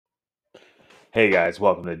Hey guys,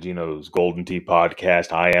 welcome to Gino's Golden Tea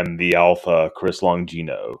Podcast. I am the Alpha, Chris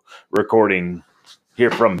Longino, recording here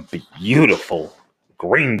from beautiful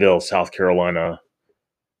Greenville, South Carolina.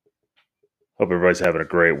 Hope everybody's having a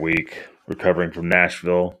great week, recovering from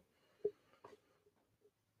Nashville.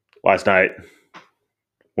 Last night,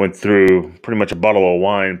 went through pretty much a bottle of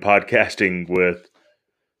wine podcasting with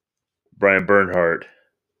Brian Bernhardt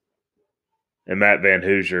and Matt Van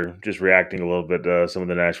Hoosier, just reacting a little bit to some of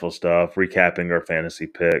the Nashville stuff, recapping our fantasy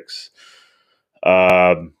picks.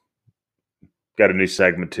 Got a new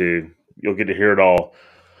segment too. You'll get to hear it all.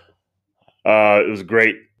 It was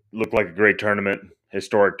great. Looked like a great tournament,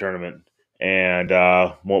 historic tournament, and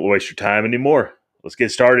won't waste your time anymore. Let's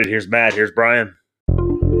get started. Here's Matt. Here's Brian.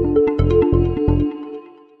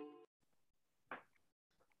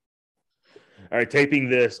 All right, taping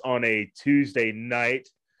this on a Tuesday night,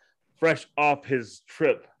 fresh off his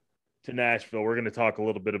trip to Nashville. We're going to talk a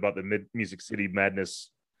little bit about the Music City Madness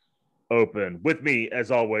Open. With me, as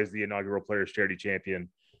always, the inaugural Players Charity Champion,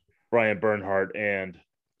 Brian Bernhardt, and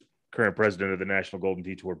current president of the National Golden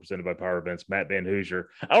Tea Tour presented by Power Events, Matt Van Hoosier.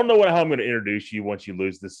 I don't know how I'm going to introduce you once you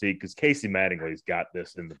lose the seat because Casey Mattingly's got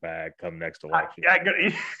this in the bag come next election.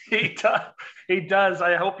 He does.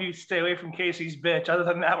 I hope you stay away from Casey's bitch. Other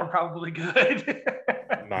than that, we're probably good.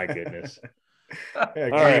 My goodness.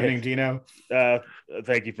 Good evening, Gino.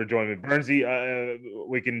 Thank you for joining me. Bernsey,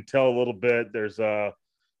 we can tell a little bit. There's a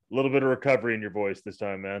little bit of recovery in your voice this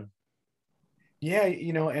time, man. Yeah,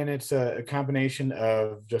 and it's a combination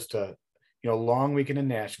of just a long weekend in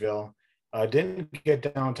Nashville. Didn't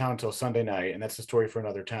get downtown until Sunday night, and that's the story for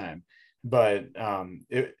another time. But I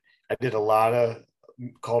did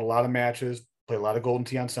called a lot of matches, played a lot of Golden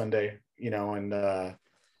Tea on Sunday, and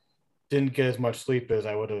didn't get as much sleep as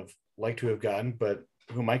I would have liked to have gotten. But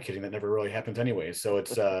who am I kidding? That never really happens anyway. So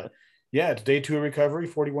it's it's day 2 of recovery,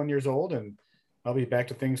 41 years old, and I'll be back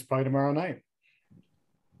to things probably tomorrow night.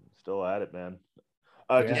 Still at it, man.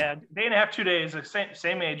 Day and a half, 2 days,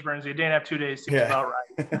 same age, Bernsey. A day and a half, 2 days seems about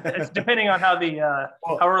right. It's depending on how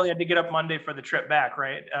how early I had to get up Monday for the trip back,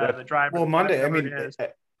 right? The drive. Well, Monday. I mean,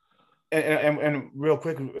 and real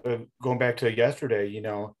quick, going back to yesterday,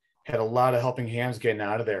 had a lot of helping hands getting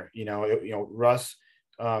out of there. Russ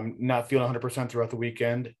not feeling 100% throughout the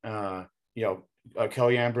weekend.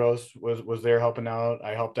 Kelly Ambrose was there helping out.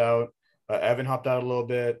 I helped out. Evan helped out a little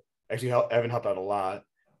bit. Actually, Evan helped out a lot.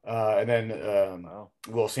 And then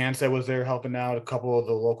Will Sansa was there helping out. A couple of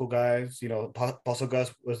the local guys, Puzzle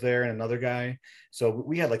Gus was there and another guy. So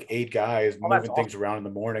we had like 8 guys moving things around in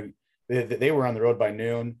the morning. They were on the road by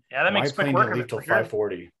noon. Yeah, that makes my plane didn't leave till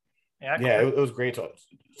 5:40. Yeah, it was great.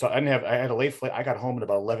 So I had a late flight. I got home at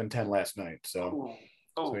about 11:10 last night. So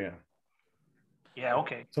yeah. Yeah,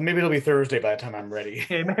 okay. So maybe it'll be Thursday by the time I'm ready.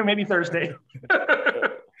 Yeah, maybe Thursday.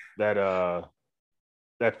 That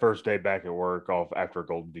first day back at work off after a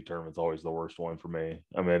Golden Tea tournament is always the worst one for me.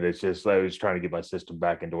 I mean, it's just I was trying to get my system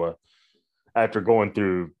back into after going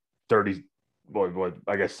through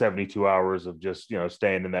 72 hours of just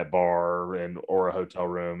staying in that bar or a hotel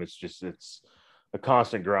room. It's a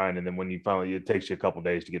constant grind, and then when you finally, it takes you a couple of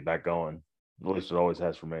days to get back going. At least it always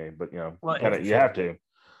has for me. But you have to.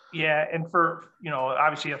 Yeah, and for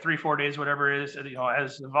obviously 3-4 days, whatever it is,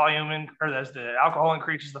 as the volume as the alcohol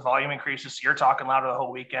increases, the volume increases. So you're talking louder the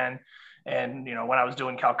whole weekend. And when I was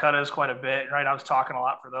doing Calcutta's quite a bit, right, I was talking a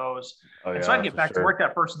lot for those. And so I'd get back to work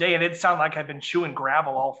that first day, and it'd sound like I've been chewing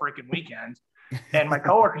gravel all freaking weekend. And my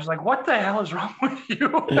coworker's like, "What the hell is wrong with you?"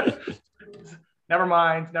 Never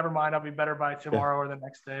mind. I'll be better by tomorrow or the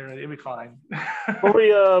next day. It'll be fine.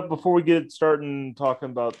 Before we get started talking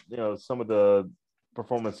about some of the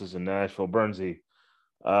performances in Nashville, Bernsey,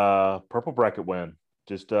 purple bracket win.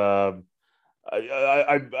 Just I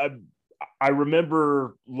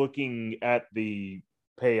remember looking at the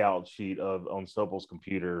payout sheet on Sobel's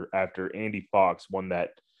computer after Andy Fox won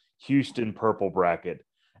that Houston purple bracket,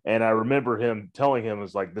 and I remember him telling him,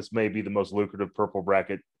 "It's like, this may be the most lucrative purple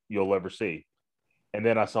bracket you'll ever see." And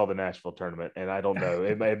then I saw the Nashville tournament, and I don't know,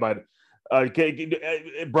 it might.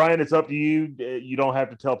 Brian, it's up to you. You don't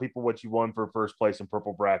have to tell people what you won for first place in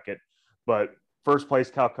purple bracket, but first place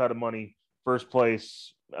Calcutta money, first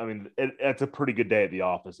place. I mean, it's a pretty good day at the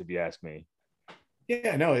office, if you ask me.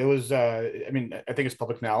 Yeah, no, it was. I think it's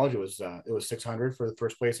public knowledge. It was 600 for the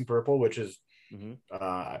first place in purple, which is,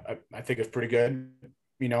 I think it's pretty good.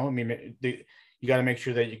 You got to make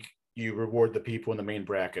sure that you reward the people in the main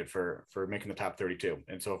bracket for making the top 32,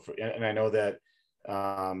 and so and I know that.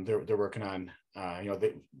 They're working on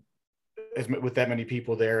with that many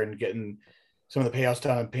people there and getting some of the payouts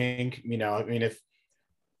down in pink. If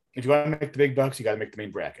if you want to make the big bucks, you got to make the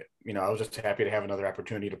main bracket. You know, I was just happy to have another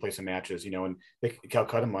opportunity to play some matches, you know, and the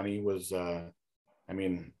Calcutta money was, I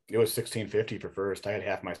mean, it was 1650 for first. I had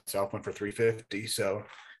half myself, went for 350. So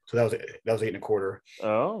that was 8.25.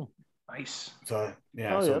 Oh, Nice. So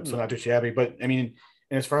yeah, Oh, so yeah. not too shabby. But I mean,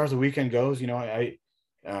 and as far as the weekend goes, you know,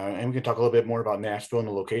 and we can talk a little bit more about Nashville and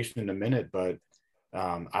the location in a minute, but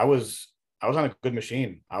I was on a good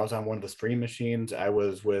machine. I was on one of the stream machines. I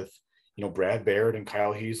was with, you know, Brad Baird and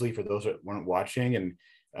Kyle Heasley for those that weren't watching,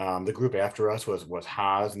 and the group after us was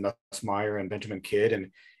Haas, Nussmeyer, and Benjamin Kidd,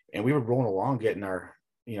 and we were rolling along, getting our,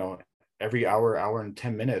 you know, every hour and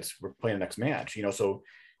 10 minutes we're playing the next match, you know, so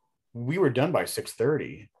we were done by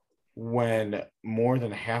 6:30 when more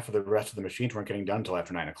than half of the rest of the machines weren't getting done until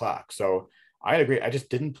after 9 o'clock. So I agree. I just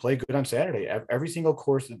didn't play good on Saturday. Every single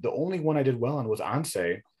course, the only one I did well on was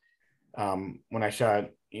Anse, when I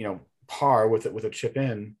shot, you know, par with a chip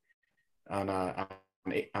in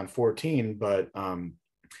on 14, but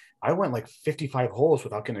I went like 55 holes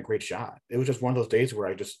without getting a great shot. It was just one of those days where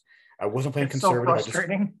I wasn't playing It's conservative. so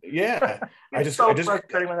frustrating. I It's just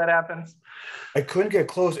frustrating when that happens. I couldn't get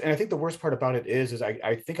close. And I think the worst part about it is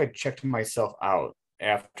I think I checked myself out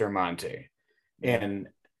after Monte. And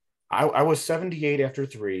I was 78 after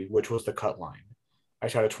 3, which was the cut line. I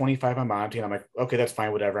shot a 25 on Monte, and I'm like, okay, that's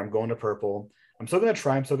fine, whatever. I'm going to purple. I'm still going to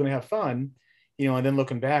try. I'm still going to have fun, you know. And then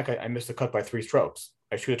looking back, I missed the cut by 3 strokes.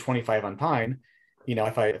 I shoot a 25 on Pine. You know,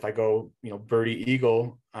 if I go, you know, birdie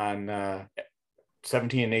eagle on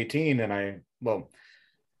 17 and 18, and I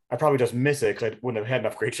probably just miss it because I wouldn't have had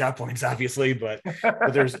enough great shot points, obviously. But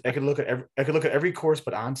I could look at every course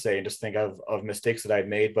but Anse and just think of mistakes that I'd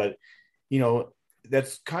made. But you know,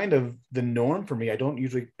 that's kind of the norm for me. I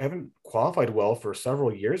haven't qualified well for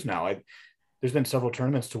several years now. There's been several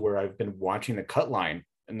tournaments to where I've been watching the cut line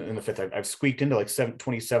in the fifth. I've squeaked into like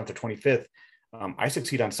 27th or 25th. I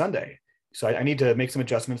succeed on Sunday, so I need to make some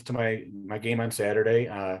adjustments to my game on Saturday.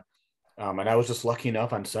 And I was just lucky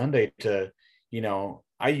enough on Sunday to, you know,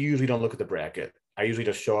 I usually don't look at the bracket. I usually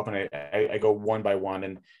just show up and I go one by one.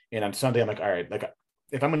 And on Sunday, I'm like, all right, like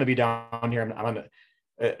if I'm going to be down here,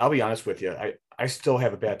 I'll be honest with you. I still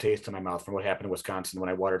have a bad taste in my mouth from what happened in Wisconsin when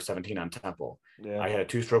I watered 17 on Temple. Yeah. I had a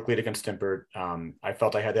 2-stroke lead against Stimpert. I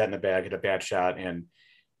felt I had that in the bag, hit a bad shot. And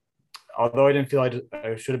although I didn't feel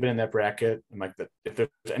I should have been in that bracket, I'm like, if there's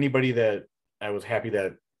anybody that I was happy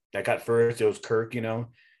that got first, it was Kirk, you know.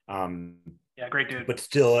 Yeah, great dude. But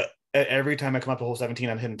still, every time I come up to hole 17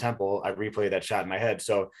 on Hidden Temple, I replay that shot in my head.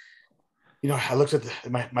 So, you know, I looked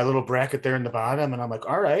at my little bracket there in the bottom, and I'm like,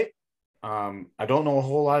 all right, I don't know a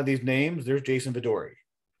whole lot of these names. There's Jason Vidori.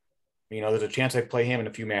 You know, there's a chance I play him in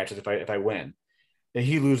a few matches if I win. Then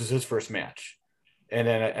he loses his first match, and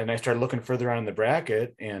then I started looking further on in the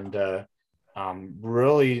bracket, and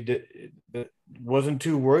really wasn't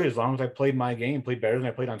too worried as long as I played my game, played better than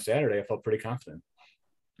I played on Saturday. I felt pretty confident.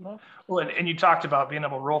 Well, and you talked about being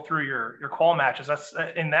able to roll through your qual matches. That's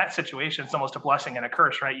in that situation, it's almost a blessing and a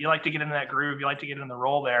curse, right? You like to get into that groove, you like to get in the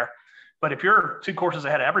roll there. But if you're 2 courses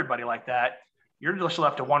ahead of everybody like that, you're just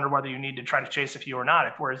left to wonder whether you need to try to chase a few or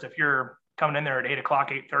not. Whereas if you're coming in there at 8 o'clock,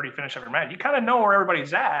 8:30, finish up your match, you kind of know where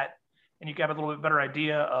everybody's at, and you have a little bit better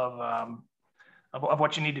idea of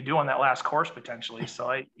what you need to do on that last course potentially.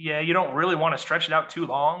 So you don't really want to stretch it out too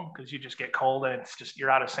long because you just get cold and it's just you're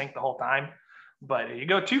out of sync the whole time. But if you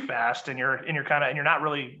go too fast and you're not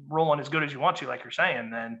really rolling as good as you want to, like you're saying,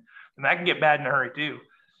 then that can get bad in a hurry too.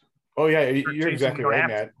 Oh yeah, you're exactly right,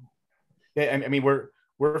 Matt. Yeah, I mean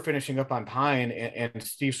we're finishing up on Pine, and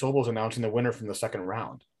Steve Sobel's announcing the winner from the second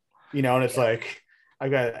round. You know, and it's like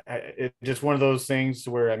it's just one of those things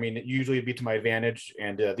where I mean, usually it'd be to my advantage,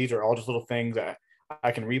 and these are all just little things that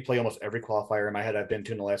I can replay almost every qualifier in my head I've been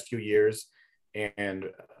to in the last few years, and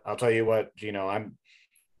I'll tell you what, you know,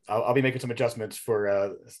 I'll be making some adjustments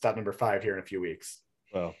for stop number 5 here in a few weeks.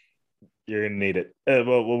 Well, you're gonna need it.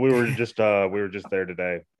 Well, we were just there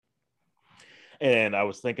today, and I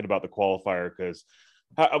was thinking about the qualifier because,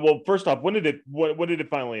 well, first off, when did it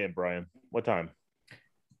finally end, Brian? What time?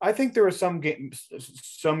 I think there were some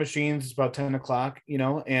machines about 10 o'clock, you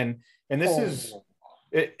know, and this is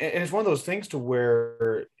it, and it's one of those things to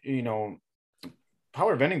where, you know,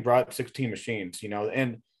 Power Vending brought 16 machines, you know,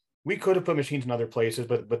 and we could have put machines in other places,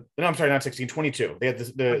 but no, I'm sorry, not 16, 22. They had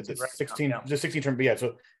the 16, right? The 16 term, but yeah,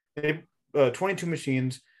 so they 22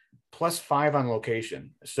 machines plus 5 on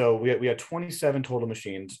location. So we had 27 total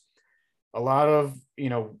machines. A lot of, you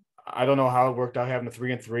know, I don't know how it worked out having a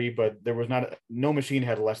 3 and 3, but there was no machine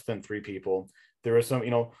had less than 3 people. There was some,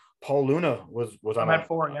 you know, Paul Luna was on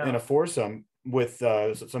in a foursome with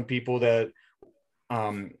some people that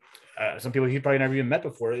some people he probably never even met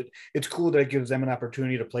before. It's cool that it gives them an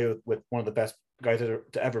opportunity to play with one of the best guys to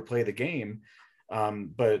ever play the game.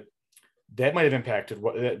 But that might have impacted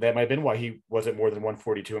that might have been why he wasn't more than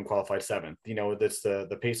 142 and qualified seventh. That's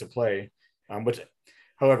the pace of play, which,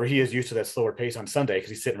 however, he is used to that slower pace on Sunday because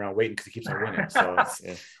he's sitting around waiting because he keeps on winning. So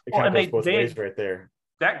it kind of goes both ways right there.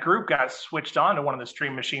 That group got switched on to one of the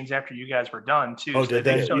stream machines after you guys were done too. Oh, so did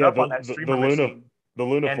they showed up on that streamer machine. The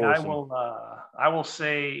Luna and I will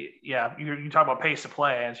say, yeah, you talk about pace of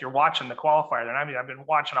play as you're watching the qualifier. Then I've been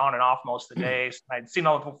watching on and off most of the day. So I'd seen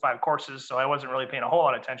all the 5 courses, so I wasn't really paying a whole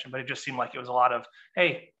lot of attention. But it just seemed like it was a lot of,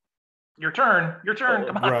 hey, your turn,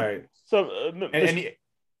 come on. Right. So,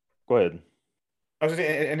 go ahead. I was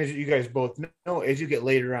saying, and as you guys both know, as you get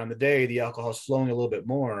later on the day, the alcohol is flowing a little bit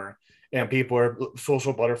more, and people are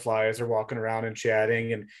social butterflies. They're walking around and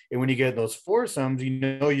chatting, and when you get those foursomes,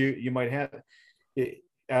 you might have. I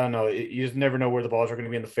don't know. You just never know where the balls are going to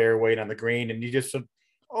be in the fairway and on the green, and you just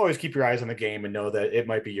always keep your eyes on the game and know that it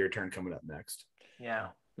might be your turn coming up next. Yeah.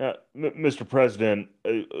 Now, Mr. President,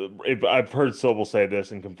 I've heard Sobel say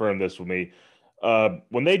this and confirm this with me.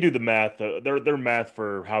 When they do the math, their math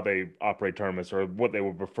for how they operate tournaments or what they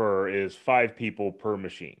would prefer is 5 people per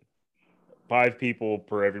machine, 5 people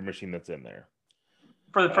per every machine that's in there.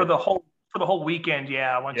 For the whole weekend,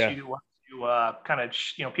 yeah. Once you kind of,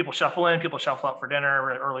 people shuffle in, people shuffle out for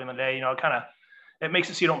dinner early in the day, it makes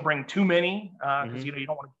it so you don't bring too many because you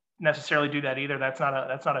don't want to necessarily do that either. That's not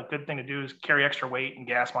a good thing to do, is carry extra weight and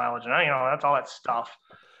gas mileage and that's all that stuff.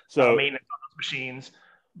 So maintenance on those machines.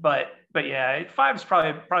 But yeah, 5 is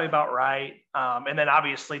probably about right. And then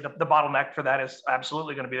obviously the bottleneck for that is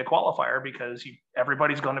absolutely going to be the qualifier because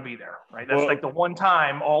everybody's going to be there, right? That's like the one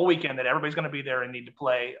time all weekend that everybody's going to be there and need to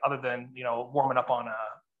play, other than warming up on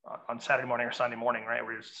Saturday morning or Sunday morning, right?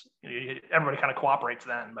 Where everybody kind of cooperates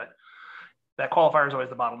then, but that qualifier is always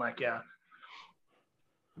the bottleneck. Yeah.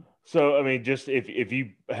 So, I mean, just if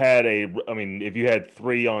you had if you had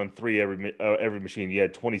 3 on 3 every machine, you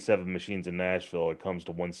had 27 machines in Nashville, it comes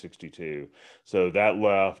to 162. So that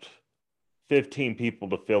left 15 people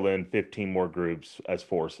to fill in 15 more groups as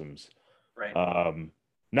foursomes. Right.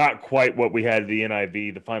 Not quite what we had at the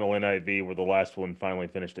NIV, the final NIV, where the last one finally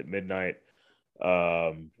finished at midnight.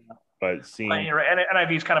 But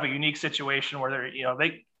NIV is kind of a unique situation where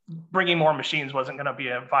they bringing more machines wasn't going to be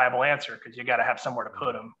a viable answer because you got to have somewhere to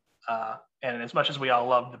put them. And as much as we all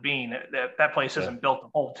love the Bean, that place isn't built to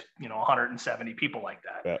hold 170 people like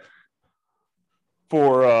that. Yeah.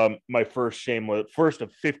 For my first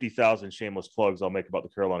of 50,000 shameless plugs I'll make about the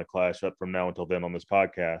Carolina Clash up from now until then on this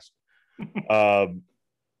podcast.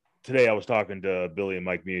 Today I was talking to Billy and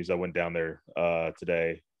Mike Muse. I went down there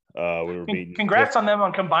today. We were meeting. Congrats on them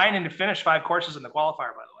on combining to finish 5 courses in the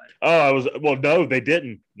qualifier, by the way. No, they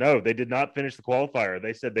didn't. No, they did not finish the qualifier.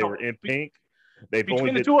 They said they were in pink.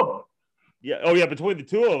 Between the 2 of them. Yeah. Oh, yeah. Between the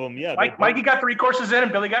 2 of them. Yeah. Mikey got 3 courses in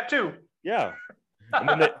and Billy got 2. Yeah. And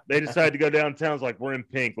then they decided to go downtown. It's like, we're in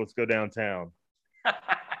pink. Let's go downtown.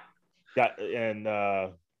 They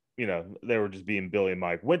were just being Billy and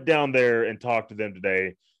Mike. Went down there and talked to them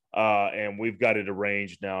today. And we've got it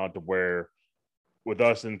arranged now to where with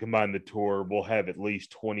us and combine the tour, we'll have at least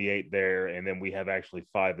 28 there. And then we have actually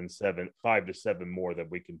 5 to 7 more that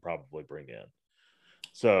we can probably bring in.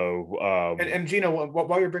 So, and Gino,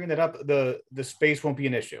 while you're bringing that up, the space won't be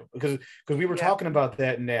an issue because we were talking about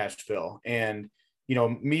that in Nashville, and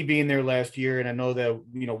me being there last year, and I know that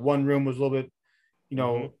one room was a little bit,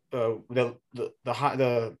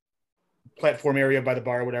 the platform area by the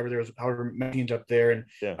bar, or whatever. There was however machines up there, and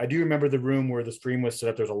I do remember the room where the stream was set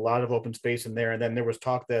up. There's a lot of open space in there, and then there was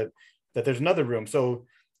talk that there's another room. So,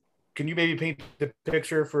 can you maybe paint the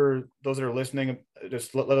picture for those that are listening?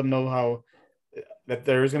 Just let them know how. That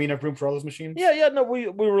there is going to be enough room for all those machines? Yeah. No, we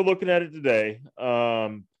were looking at it today,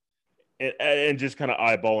 and just kind of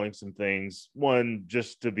eyeballing some things. One,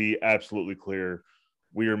 just to be absolutely clear,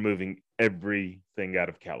 we are moving everything out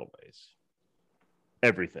of Callaway's,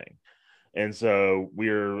 everything, and so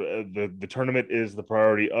we're the tournament is the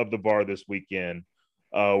priority of the bar this weekend.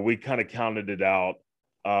 We kind of counted it out.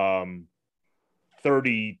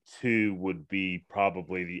 32 would be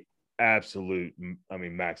probably the absolute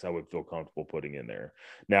max I would feel comfortable putting in there.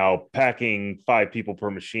 Now, packing 5 people per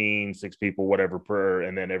machine, 6 people whatever per,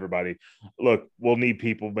 and then everybody, look, we'll need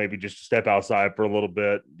people maybe just to step outside for a little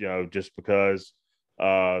bit, just because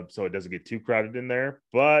so it doesn't get too crowded in there.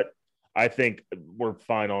 But I think we're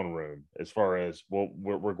fine on room as far as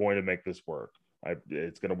we're going to make this work.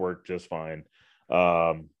 It's going to work just fine.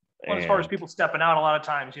 As far as people stepping out, a lot of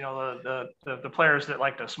times, the players that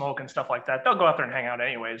like to smoke and stuff like that, they'll go out there and hang out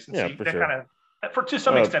anyways. And yeah, so for that sure. kind of For to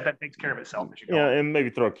some extent, that takes care of itself as you go. Yeah, and maybe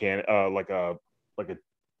throw a can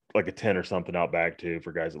like a tent or something out back too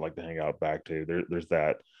for guys that like to hang out back too. There's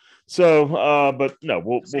that. So, but no,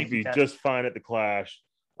 we'll be just fine at the Clash.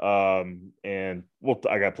 And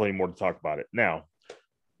I got plenty more to talk about it. Now,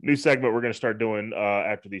 new segment we're going to start doing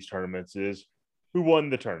after these tournaments is who won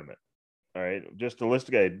the tournament. All right, just a list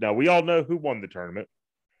of guys. Now we all know who won the tournament.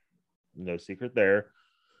 No secret there.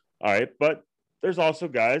 All right, but there's also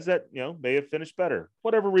guys that may have finished better,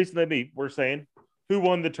 whatever reason they be. We're saying who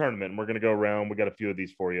won the tournament. And we're going to go around. We got a few of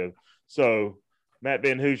these for you. So, Matt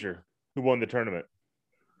Van Hoosier, who won the tournament?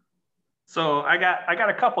 So I got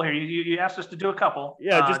a couple here. You asked us to do a couple.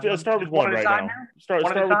 Yeah, just start with one right now. Start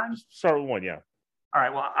with one. Yeah. All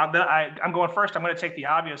right. Well, I'm going first. I'm going to take the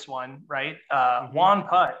obvious one, right? Juan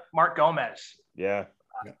Putt, Mark Gomez. Yeah.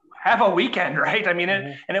 Have a weekend, right? I mean,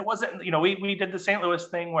 and it wasn't, we did the St. Louis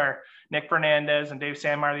thing where Nick Fernandez and Dave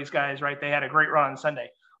Sandmeyer, these guys, right? They had a great run on Sunday.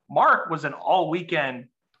 Mark was in all weekend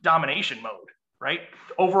domination mode, right?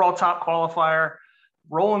 Overall top qualifier,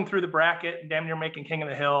 rolling through the bracket, damn near making king of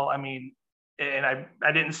the hill. I mean, and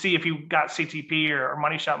I didn't see if you got CTP or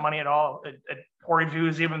money shot money at all. Poor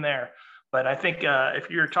reviews even there. But I think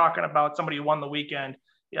if you're talking about somebody who won the weekend,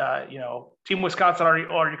 Team Wisconsin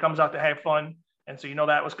already comes out to have fun. And so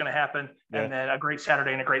that was going to happen. Yeah. And then a great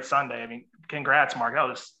Saturday and a great Sunday. I mean, congrats, Mark.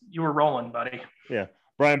 You were rolling, buddy. Yeah.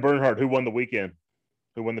 Brian Bernhardt, who won the weekend?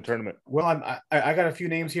 Who won the tournament? Well, I got a few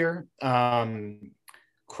names here.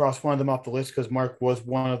 Cross one of them off the list because Mark was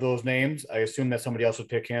one of those names. I assumed that somebody else would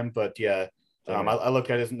pick him. But, yeah, I looked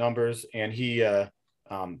at his numbers, and he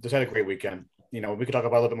just had a great weekend. We could talk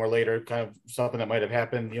about it a little bit more later, kind of something that might have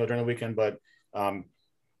happened, during the weekend. But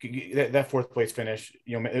that fourth place finish,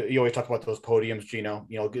 you always talk about those podiums, Gino,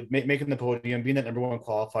 making the podium, being that number one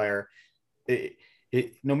qualifier.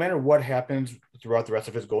 No matter what happens throughout the rest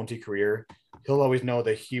of his Golden Tee career, he'll always know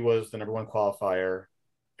that he was the number one qualifier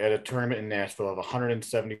at a tournament in Nashville of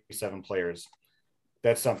 177 players.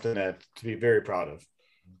 That's something to be very proud of.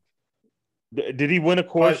 Did he win a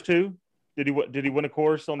course too? Did he win a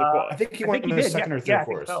course on the? I think he won the second or third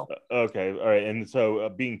course. So. Okay, all right. And so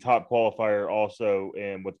being top qualifier also,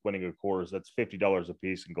 and with winning a course, that's $50 a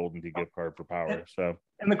piece in Golden Tee gift card for Power. So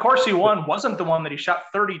and the course he won wasn't the one that he shot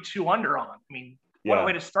 32 under on. I mean, what a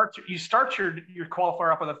way to start. You start your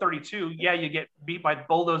qualifier up with a 32. Yeah, you get beat by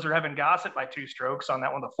Bulldozer Evan Gossett by 2 strokes on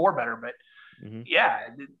that one, the 4 better. But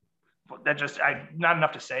that just not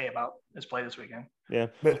enough to say about his play this weekend. Yeah,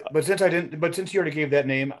 but since you already gave that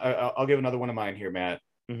name, I'll give another one of mine here, Matt.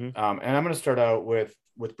 And I'm going to start out with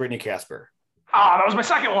Brittany Casper. That was my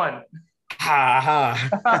second one.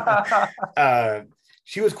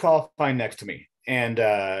 She was qualifying next to me, and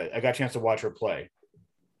I got a chance to watch her play,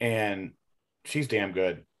 and she's damn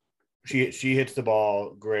good. She hits the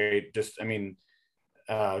ball great. Got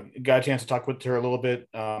a chance to talk with her a little bit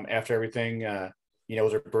after everything. It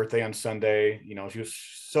was her birthday on Sunday. She was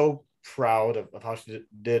so proud of how she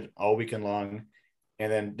did all weekend long.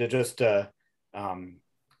 And then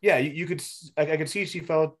I could see she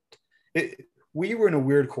felt it. We were in a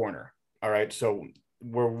weird corner. All right. So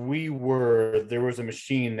where we were, there was a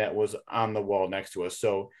machine that was on the wall next to us.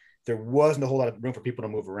 So there wasn't a whole lot of room for people to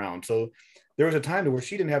move around. So there was a time to where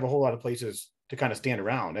she didn't have a whole lot of places to kind of stand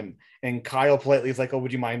around. And Kyle politely is like, "Oh,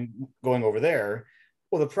 would you mind going over there?"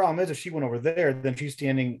 Well, the problem is if she went over there, then she's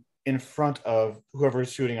standing in front of whoever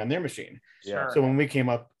is shooting on their machine. Yeah. So when we came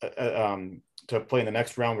up to play in the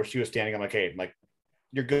next round where she was standing, I'm like, "Hey,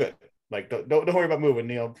 you're good. Don't worry about moving.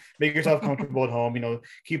 Make yourself comfortable at home.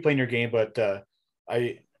 Keep playing your game." But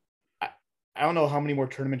I don't know how many more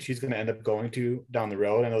tournaments she's going to end up going to down the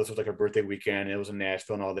road. I know this was like her birthday weekend. It was in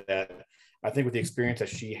Nashville and all that. I think with the experience that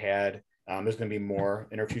she had, there's going to be more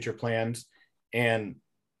in her future plans. And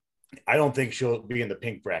I don't think she'll be in the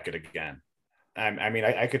pink bracket again.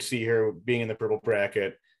 I could see her being in the purple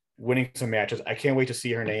bracket, winning some matches. I can't wait to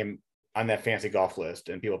see her name on that fancy golf list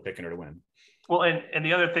and people picking her to win. Well, and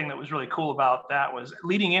the other thing that was really cool about that was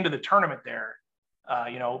leading into the tournament there,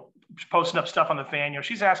 posting up stuff on the fan,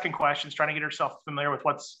 she's asking questions, trying to get herself familiar with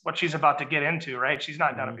what she's about to get into, right? She's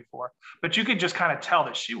not done it before, but you could just kind of tell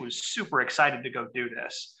that she was super excited to go do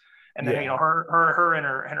this. And then, her and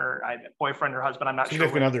her boyfriend or husband, I'm not sure.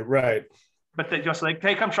 Significant other, right. But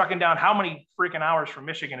they come trucking down how many freaking hours from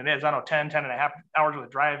Michigan it is. I don't know, 10 and a half hours with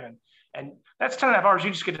driving. And that's 10 and a half hours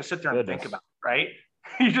you just get to sit there and think about, right?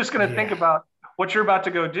 You're just going to think about what you're about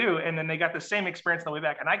to go do. And then they got the same experience on the way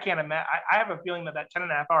back. And I can't imagine, I have a feeling that 10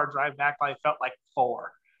 and a half hour drive back probably felt like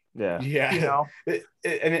 4. Yeah.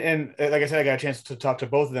 And like I said, I got a chance to talk to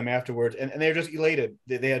both of them afterwards, and they were just elated.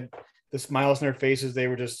 They had the smiles on their faces. They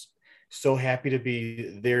were just so happy to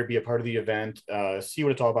be there, be a part of the event, see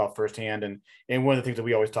what it's all about firsthand. And one of the things that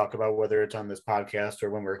we always talk about, whether it's on this podcast or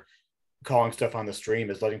when we're calling stuff on the stream,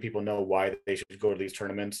 is letting people know why they should go to these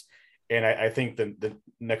tournaments. And I think the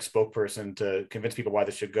next spokesperson to convince people why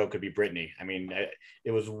they should go could be Brittany. I mean,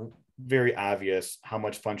 it was very obvious how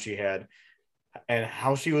much fun she had and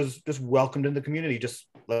how she was just welcomed in the community, just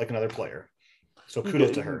like another player. So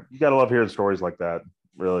kudos to her. You got to love hearing stories like that.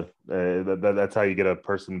 Really, that's how you get a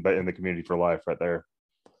person in the community for life, right there.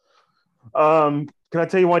 Can I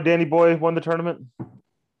tell you why Danny Boy won the tournament?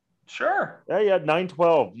 Sure. Yeah, he had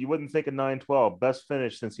 9-12. You wouldn't think of 9-12. Best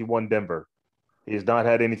finish since he won Denver. He has not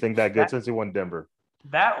had anything that good since he won Denver.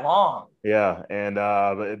 That long. Yeah, and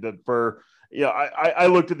I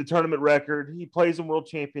looked at the tournament record. He plays in world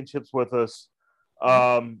championships with us.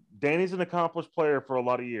 Danny's an accomplished player for a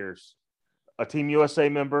lot of years. A Team USA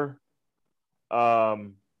member. A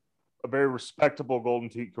very respectable Golden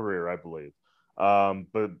Tee career, I believe.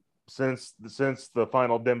 But since the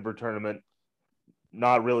final Denver tournament,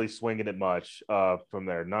 not really swinging it much from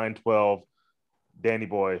there. 9-12. Danny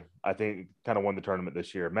Boy, I think, kind of won the tournament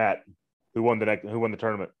this year. Matt, who won the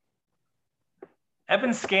tournament?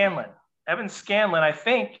 Evan Scanlon. I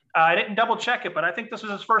think I didn't double check it, but I think this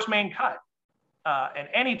was his first main cut. And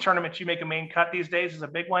any tournament you make a main cut these days is a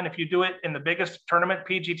big one. If you do it in the biggest tournament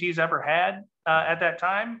PGT's ever had at that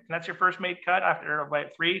time, and that's your first main cut after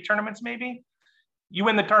like 3 tournaments, maybe, you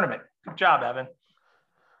win the tournament. Good job, Evan.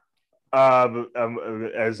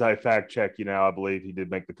 As I fact check, I believe he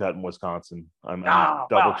did make the cut in Wisconsin. I'm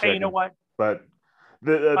double checking. Hey, you know what? But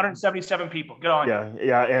the 177 people. Good on you.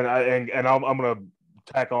 Yeah, and I'm going to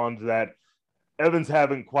tack on to that. Evan's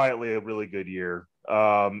having quietly a really good year.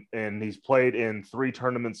 And he's played in 3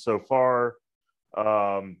 tournaments so far.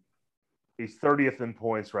 He's 30th in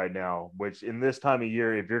points right now, which in this time of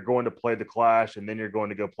year, if you're going to play the Clash and then you're going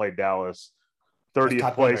to go play Dallas,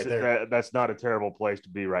 30th place, that's not a terrible place to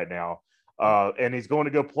be right now. And he's going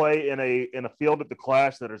to go play in a field at the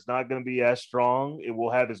Clash that is not going to be as strong. It will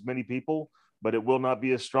have as many people, but it will not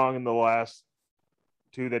be as strong in the last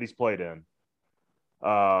 2 that he's played in.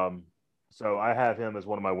 So I have him as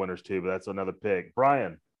one of my winners too, but that's another pick.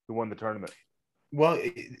 Brian, who won the tournament? Well,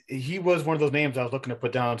 he was one of those names I was looking to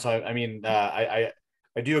put down. So I mean, I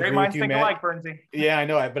do agree with you, Matt. Alike, Bernsey. Yeah, I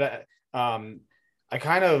know, but I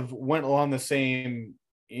kind of went along the same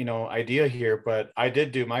idea here, but I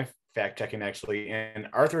did do my fact checking actually, and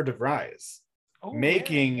Arthur DeVries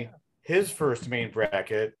making his first main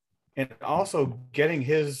bracket and also getting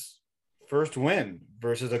his first win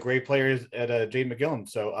versus a great player at Jade McGillen.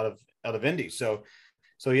 So out of Indy. So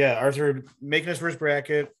yeah, Arthur making his first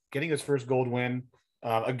bracket, getting his first gold win.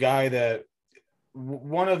 A guy that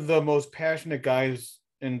one of the most passionate guys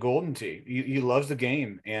in Golden Tee. He loves the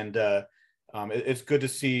game, and it's good to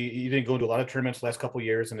see. He didn't go into a lot of tournaments the last couple of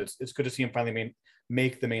years, and it's good to see him finally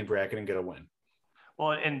make the main bracket and get a win.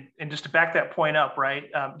 Well, and just to back that point up, right?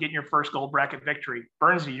 Getting your first gold bracket victory.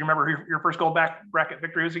 Bernsey, you remember who your first gold bracket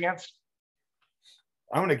victory was against?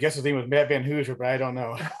 I'm going to guess his name was Matt Van Hoosier, but I don't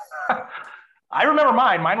know. I remember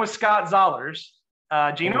mine. Mine was Scott Zollers.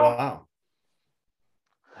 Gino? Oh, wow.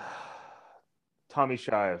 Tommy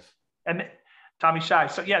Shive. And Tommy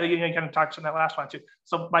Shive. So, yeah, you kind of touched on that last one, too.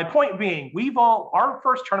 So, my point being, our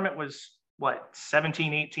first tournament was,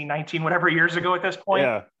 17, 18, 19, whatever years ago at this point.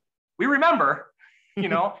 Yeah. We remember,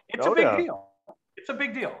 it's a big deal. It's a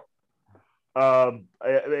big deal.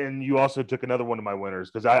 And you also took another one of my winners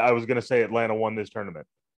because I was going to say Atlanta won this tournament.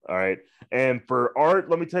 All right. And for Art,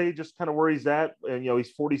 let me tell you just kind of where he's at. And,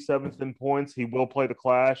 he's 47th in points. He will play the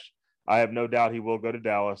Clash. I have no doubt he will go to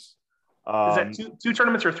Dallas. Is that two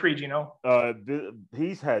tournaments or 3, Gino?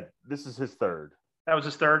 This is his third. That was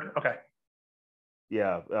his third? Okay.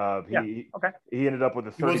 Yeah. Okay. He ended up with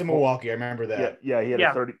a 30. He was in Milwaukee. I remember that. Yeah. He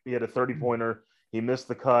had a 30 pointer. He missed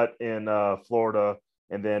the cut in Florida.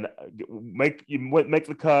 And then make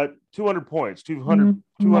the cut, 200 points,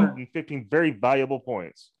 215 very valuable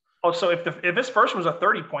points. Oh, so if this first was a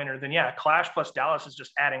 30-pointer, then Clash plus Dallas is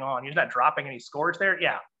just adding on. You're not dropping any scores there.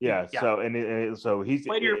 Yeah. So he's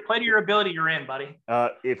play to your ability. You're in, buddy.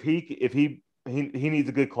 If he needs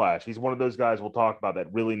a good Clash. He's one of those guys we'll talk about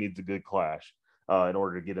that really needs a good Clash in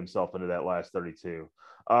order to get himself into that last 32.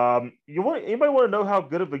 Anybody want to know how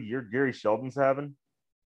good of a year Gary Sheldon's having?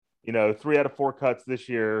 3 out of 4 cuts this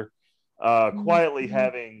year, quietly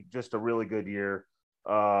having just a really good year.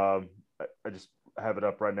 I just have it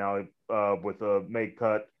up right now with a made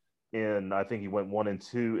cut in, I think he went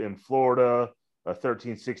 1-2 in Florida,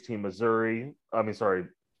 13-16 Missouri.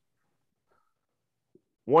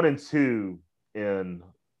 1-2 in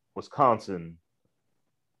Wisconsin,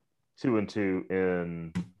 2-2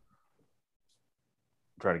 in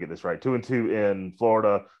trying to get this right. 2-2 in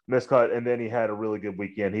Florida, miscut, and then he had a really good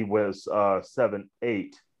weekend. He was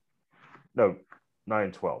 7-8. No,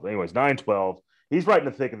 9-12. Anyways, 9-12. He's right in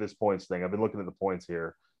the thick of this points thing. I've been looking at the points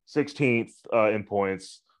here. 16th in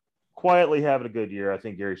points. Quietly having a good year. I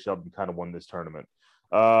think Gary Shelton kind of won this tournament.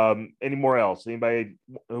 Any more else? Anybody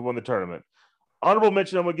who won the tournament? Honorable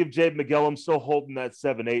mention, I'm going to give Jade McGillum, still holding that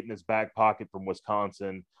 7-8 in his back pocket from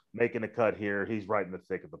Wisconsin, making a cut here. He's right in the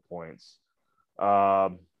thick of the points.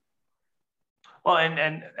 Well,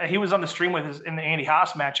 and he was on the stream with in the Andy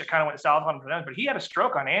Haas match. It kind of went south on them, but he had a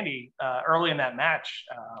stroke on Andy early in that match.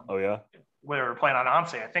 Oh, yeah? We were playing on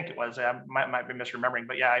Once, I think it was. I might be misremembering.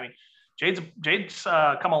 But, yeah, I mean, Jade's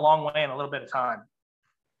come a long way in a little bit of time.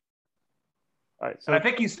 All right, so and I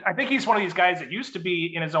think he's one of these guys that used to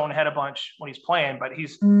be in his own head a bunch when he's playing, but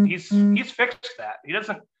he's fixed that.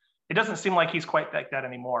 It doesn't seem like he's quite like that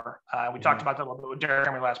anymore. We talked about that a little bit with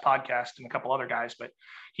Jeremy last podcast and a couple other guys, but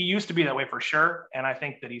he used to be that way for sure. And I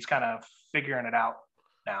think that he's kind of figuring it out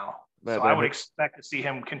now. So I would expect to see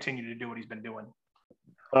him continue to do what he's been doing.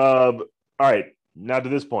 All right, now to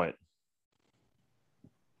this point,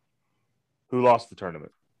 who lost the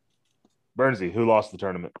tournament? Bernsey, who lost the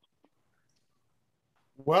tournament?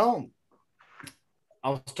 Well,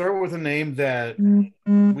 I'll start with a name that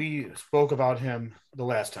we spoke about him the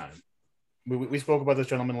last time. We spoke about this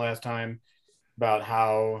gentleman last time, about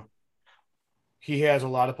how he has a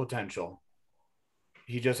lot of potential.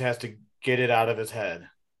 He just has to get it out of his head.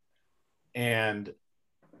 And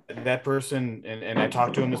that person, and I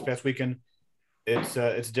talked to him this past weekend,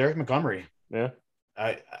 it's Derek Montgomery. Yeah.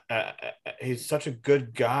 He's such a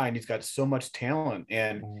good guy, and he's got so much talent.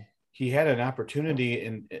 And he had an opportunity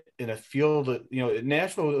in a field,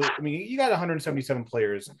 national. I mean, you got 177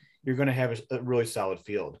 players. You're going to have a really solid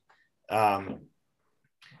field. But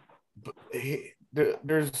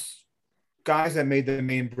there's guys that made the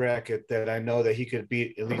main bracket that I know that he could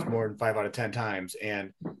beat at least more than 5 out of 10 times,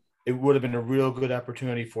 and it would have been a real good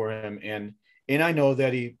opportunity for him. And I know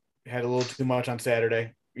that he had a little too much on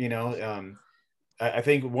Saturday. I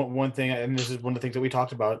think one thing, and this is one of the things that we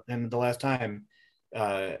talked about in the last time.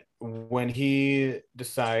 When he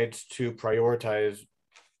decides to prioritize,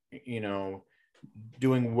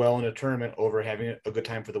 doing well in a tournament over having a good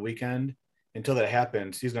time for the weekend, until that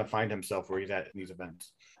happens, he's going to find himself where he's at in these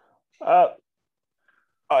events. I'd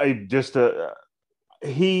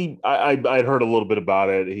heard a little bit about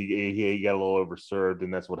it. He got a little overserved,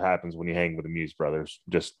 and that's what happens when you hang with the Muse brothers.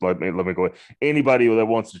 Just let me go. Anybody that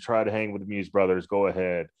wants to try to hang with the Muse brothers, go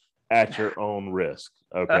ahead at your own risk.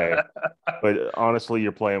 Okay. But honestly,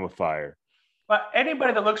 you're playing with fire. But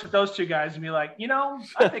anybody that looks at those two guys and be like,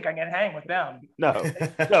 I think I can hang with them. No.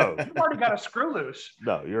 You've already got a screw loose.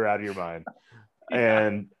 No, you're out of your mind.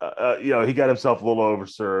 And, he got himself a little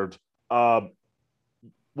overserved.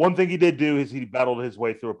 One thing he did do is he battled his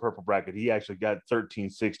way through a purple bracket. He actually got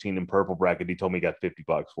 13-16 in purple bracket. He told me he got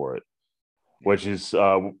 $50 for it, which is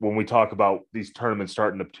when we talk about these tournaments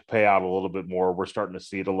starting to pay out a little bit more, we're starting to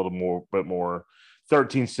see it a little bit more.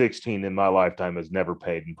 13-16 in my lifetime has never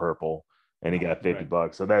paid in purple, and he got $50.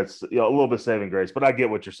 Right. So that's a little bit saving grace. But I get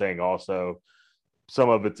what you're saying. Also, some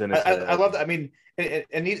of it's in his head. I love that. I mean,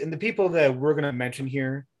 and the people that we're going to mention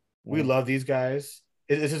here, we love these guys.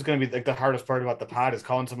 This is going to be like the hardest part about the pod is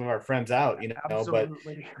calling some of our friends out,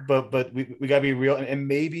 Absolutely. But we got to be real, and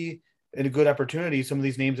maybe in a good opportunity, some of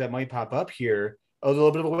these names that might pop up here, a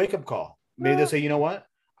little bit of a wake up call. Maybe they'll say, you know what?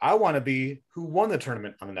 I want to be who won the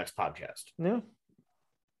tournament on the next podcast. Yeah.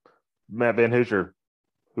 Matt Van Hoosier,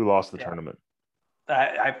 who lost the tournament.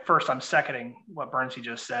 I'm seconding what Bernsey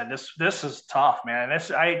just said. This is tough, man.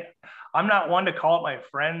 I'm not one to call it my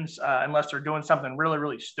friends unless they're doing something really,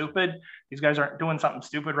 really stupid. These guys aren't doing something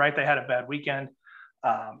stupid, right? They had a bad weekend.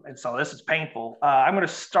 And so this is painful. I'm going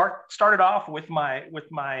to start it off with my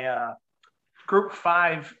Group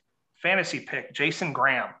 5 fantasy pick, Jason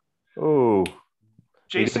Graham. Oh,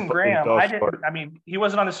 Jason Graham. He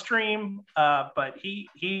wasn't on the stream, but he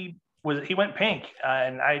went pink,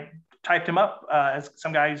 and I typed him up as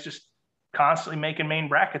some guy who's just constantly making main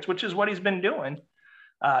brackets, which is what he's been doing.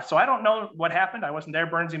 So I don't know what happened. I wasn't there,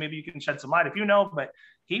 Bernsey. Maybe you can shed some light if you know, but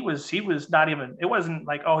he was not even, it wasn't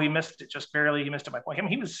like, he missed it just barely. He missed it by point. I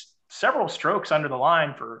mean, he was several strokes under the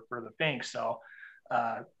line for the pink. So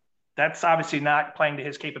that's obviously not playing to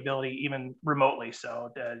his capability even remotely.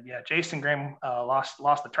 So Jason Graham lost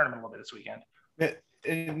the tournament a little bit this weekend.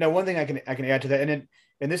 Now, one thing I can add to that,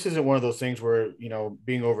 and this isn't one of those things where,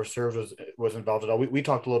 being overserved was involved at all. We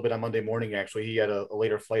talked a little bit on Monday morning, actually. He had a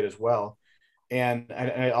later flight as well. And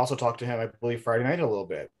I also talked to him, I believe, Friday night a little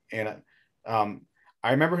bit. And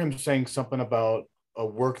I remember him saying something about a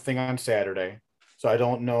work thing on Saturday, So I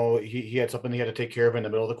don't know. He had something he had to take care of in the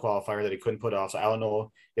middle of the qualifier that he couldn't put off. So I don't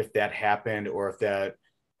know if that happened or if that,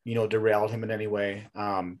 derailed him in any way.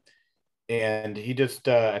 And he just,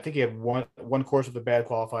 I think he had one course with a bad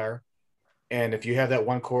qualifier. And if you have that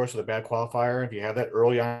one course with a bad qualifier, if you have that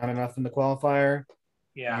early on enough in the qualifier,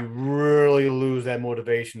 you really lose that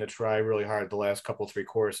motivation to try really hard the last couple, 3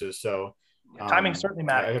 courses. So timing certainly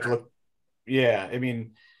matters. I have to look. Yeah. I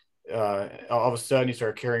mean, all of a sudden you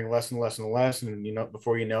start carrying less and less and less. And,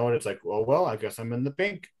 before you know it, it's like, well, I guess I'm in the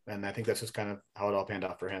pink. And I think that's just kind of how it all panned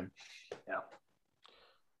out for him.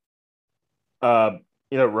 Yeah.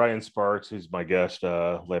 Ryan Sparks, who's my guest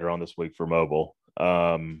later on this week for Mobile.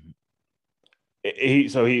 He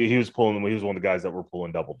was pulling. He was one of the guys that were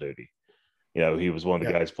pulling double duty. He was one of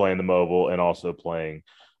the guys playing the Mobile and also playing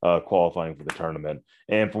qualifying for the tournament.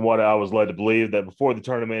 And from what I was led to believe, that before the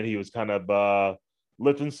tournament, he was kind of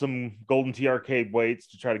lifting some Golden Tee Arcade weights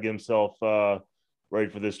to try to get himself ready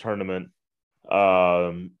for this tournament.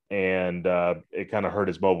 And it kind of hurt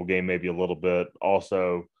his mobile game maybe a little bit.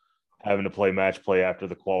 Also, having to play match play after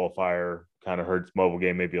the qualifier kind of hurts mobile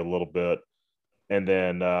game maybe a little bit. And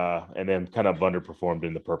then kind of underperformed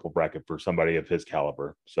in the purple bracket for somebody of his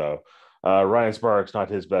caliber. So Ryan Sparks, not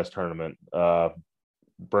his best tournament.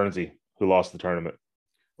 Bernsey, who lost the tournament.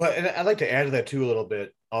 Well, and I'd like to add to that too a little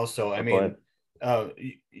bit. Also, I mean,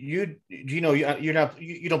 you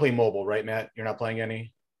don't play mobile, right, Matt? You're not playing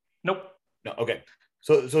any. Nope. No. Okay.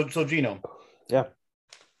 So Gino. Yeah.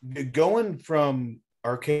 Going from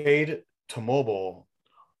arcade to mobile,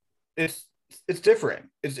 it's different.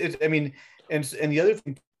 It's I mean, and the other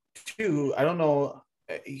thing too, I don't know.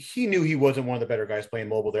 He knew he wasn't one of the better guys playing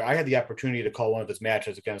mobile there. I had the opportunity to call one of his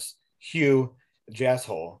matches against Hugh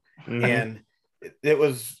Jasshole, and it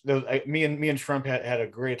was me and Shrimp had a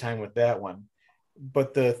great time with that one.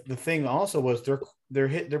 But the thing also was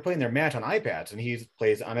they're playing their match on iPads and he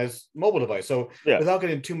plays on his mobile device. So without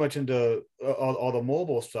getting too much into all the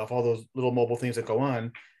mobile stuff, all those little mobile things that go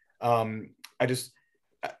on,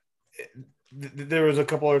 there was a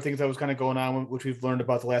couple other things that was kind of going on, which we've learned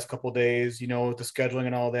about the last couple of days, the scheduling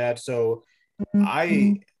and all that. So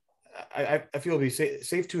I feel it'd be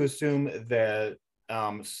safe to assume that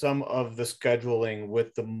some of the scheduling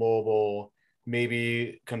with the mobile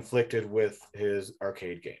maybe conflicted with his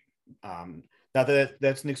arcade game. Not that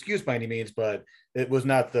that's an excuse by any means, but it was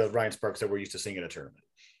not the Ryan Sparks that we're used to seeing at a tournament.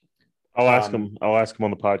 I'll ask him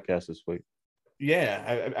on the podcast this week.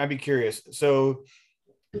 Yeah, I'd be curious. So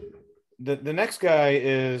the next guy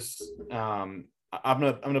is I'm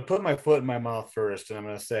gonna put my foot in my mouth first, and I'm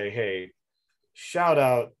gonna say, hey, shout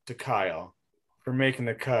out to Kyle for making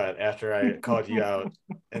the cut after I called you out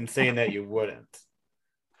and saying that you wouldn't.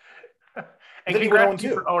 And congrats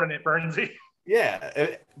for owning it, Bernsey.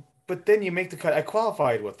 Yeah, but then you make the cut. I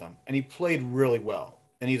qualified with him, and he played really well.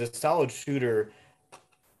 And he's a solid shooter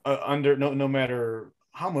under no matter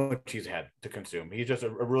how much he's had to consume. He's just a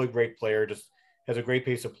really great player, just has a great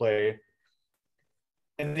pace of play.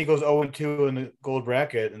 And he goes 0-2 in the gold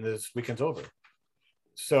bracket, and this weekend's over.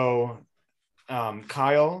 So,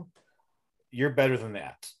 Kyle, you're better than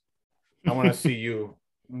that. I want to see you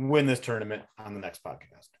win this tournament on the next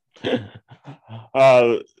podcast.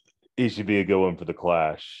 He should be a good one for the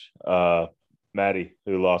Clash. Maddie,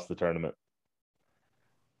 who lost the tournament.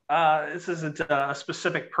 This isn't a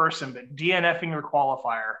specific person, but DNFing your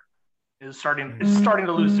qualifier is starting to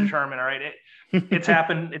lose the tournament. All right, it's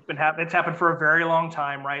happened. It's happened for a very long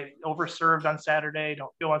time. Right, overserved on Saturday.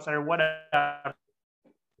 Don't feel on Saturday. Whatever.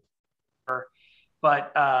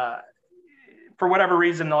 But for whatever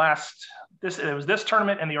reason, it was this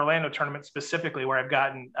tournament and the Orlando tournament specifically where I've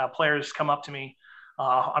gotten players come up to me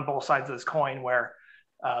on both sides of this coin where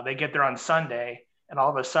they get there on Sunday and all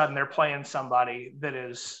of a sudden they're playing somebody that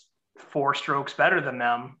is 4 strokes better than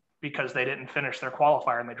them because they didn't finish their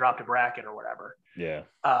qualifier and they dropped a bracket or whatever. Yeah.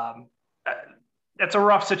 It's a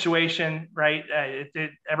rough situation, right?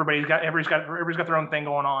 Everybody's got their own thing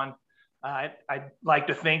going on. I'd like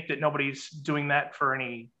to think that nobody's doing that for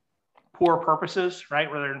any poor purposes, right?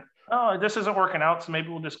 Where this isn't working out, so maybe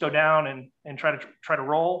we'll just go down and try to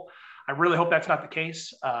roll. I really hope that's not the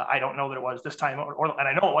case. I don't know that it was this time, and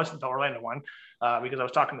I know it wasn't the Orlando one because I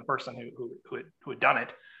was talking to the person who had done it.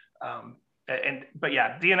 But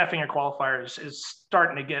yeah, DNFing your qualifiers is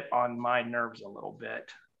starting to get on my nerves a little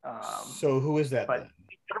bit. So who is that? But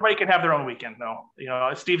everybody can have their own weekend, though.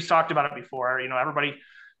 Steve's talked about it before. Everybody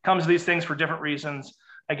comes to these things for different reasons.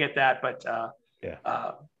 I get that, but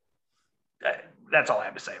that's all I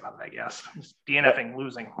have to say about it, I guess. Just DNFing,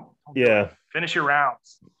 losing. Yeah. Finish your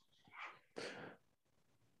rounds.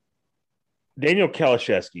 Daniel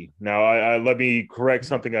Kalashevsky. Now, I let me correct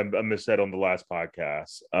something I missaid on the last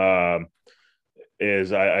podcast. I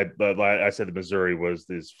said that Missouri was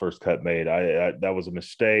his first cut made. That was a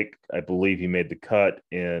mistake. I believe he made the cut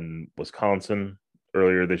in Wisconsin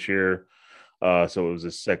earlier this year. So it was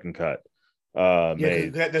his second cut.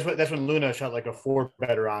 Made. That's when Luna shot like a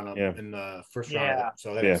 4-better on him in the first round.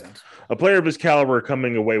 So that makes sense. A player of his caliber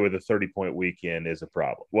coming away with a 30-point weekend is a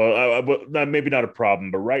problem. Well, maybe not a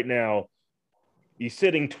problem, but right now he's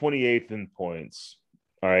sitting 28th in points.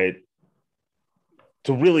 All right.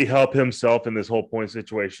 To really help himself in this whole point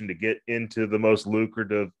situation to get into the most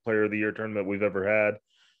lucrative player of the year tournament we've ever had,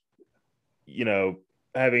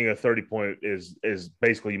 having a 30-point is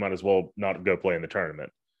basically you might as well not go play in the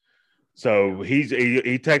tournament. So he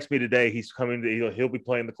texted me today. He's coming. He'll be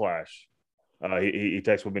playing the Clash. He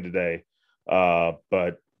texted me today,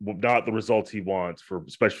 but not the results he wants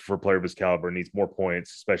especially for a player of his caliber. Needs more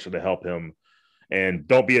points, especially to help him. And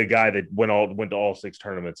don't be a guy that went to all 6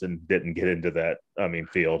 tournaments and didn't get into that.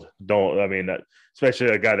 Field. Especially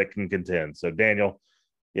a guy that can contend. So Daniel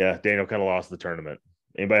kind of lost the tournament.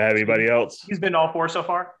 Anybody have anybody else? He's been to all 4 so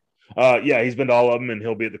far. He's been to all of them, and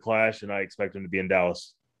he'll be at the Clash. And I expect him to be in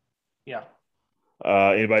Dallas. Yeah.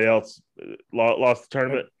 Anybody else lost the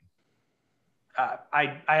tournament?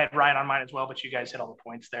 I had Ryan on mine as well, but you guys hit all the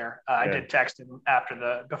points there. I did text him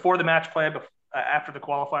before the match play, after the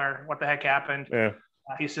qualifier, what the heck happened? Yeah.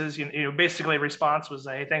 He says, basically response was,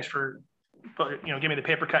 hey, thanks for, give me the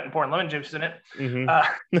paper cut and pouring lemon juice in it. Mm-hmm.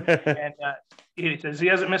 And he says he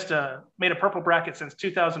hasn't made a purple bracket since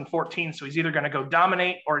 2014. So he's either going to go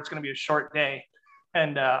dominate or it's going to be a short day.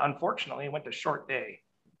 And unfortunately, it went to short day.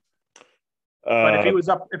 But if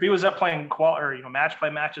he was up playing match play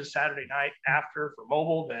matches Saturday night after for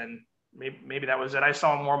mobile, then maybe that was it. I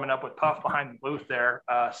saw him warming up with Puff behind the booth there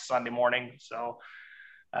Sunday morning. So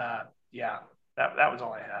that was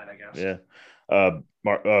all I had, I guess. Yeah.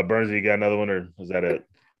 Burnsy, you got another one, or is that it?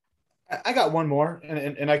 I got one more,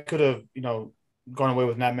 and I could have gone away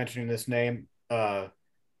with not mentioning this name.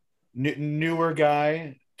 Newer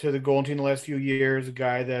guy to the Golden Tee in the last few years, a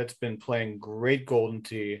guy that's been playing great Golden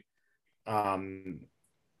Tee. Going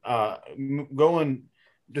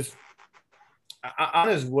just on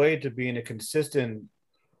his way to being a consistent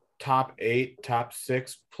top 8, top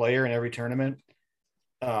 6 player in every tournament.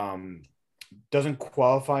 Doesn't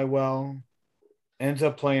qualify well. Ends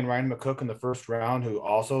up playing Ryan McCook in the first round, who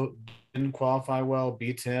also didn't qualify well,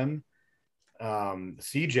 beats him.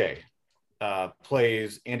 CJ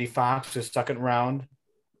plays Andy Fox his second round.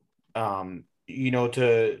 To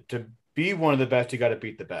be one of the best, you got to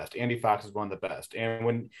beat the best. Andy Fox is one of the best.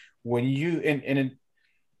 And when you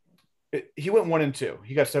he went 1-2.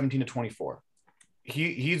 He got 17-24.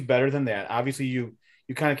 He's better than that. Obviously, you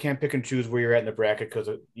kind of can't pick and choose where you're at in the bracket because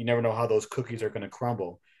you never know how those cookies are going to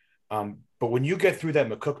crumble. But when you get through that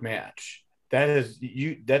McCook match, that's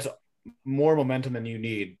more momentum than you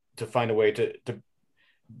need to find a way to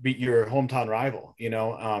beat your hometown rival.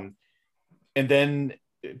 And then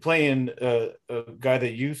playing a guy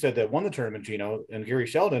that you said that won the tournament, Gino, and Gary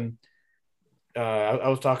Sheldon. I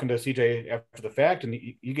was talking to CJ after the fact, and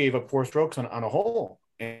he gave up 4 strokes on a hole.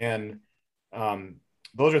 And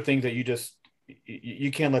those are things that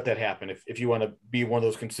you can't let that happen if you want to be one of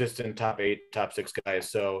those consistent top 8, top 6 guys.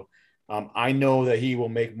 So I know that he will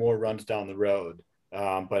make more runs down the road,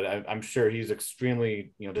 but I'm sure he's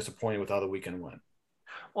extremely disappointed with how the weekend went.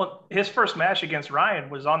 Well, his first match against Ryan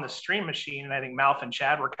was on the Stream Machine, and I think Mouth and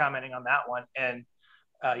Chad were commenting on that one. And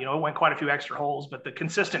it went quite a few extra holes, but the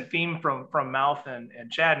consistent theme from Mouth and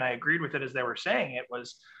Chad, and I agreed with it as they were saying it,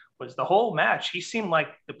 was the whole match. He seemed like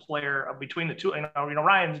the player between the two.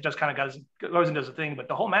 Ryan just kind of goes and does a thing, but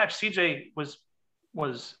the whole match, CJ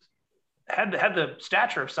had the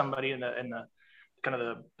stature of somebody in the kind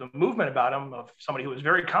of the movement about him of somebody who was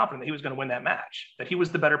very confident that he was going to win that match, that he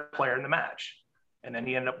was the better player in the match. And then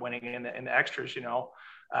he ended up winning in the extras,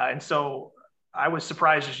 and so I was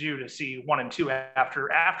surprised as you to see 1 and 2 after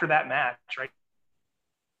that match, right?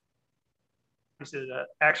 The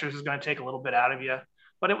extras is going to take a little bit out of you,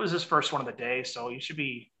 but it was his first one of the day, so you should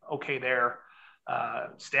be okay there,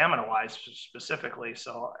 stamina wise specifically.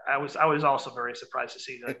 So I was also very surprised to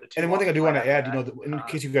see that. And one thing I do want to add, in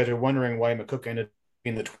case you guys are wondering why McCook ended up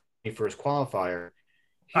being the 21st qualifier.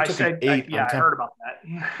 I heard about that.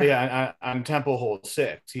 Yeah, on Temple hole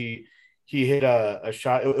 6, he hit a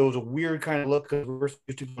shot. It was a weird kind of look because we're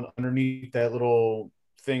used to going underneath that little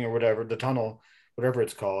thing or whatever, the tunnel, whatever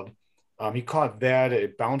it's called. He caught that.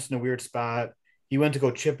 It bounced in a weird spot. He went to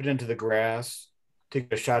go chip it into the grass,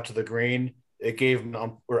 take a shot to the green. It gave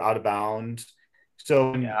him we're out of bounds.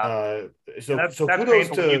 So, Yeah. so That's kudos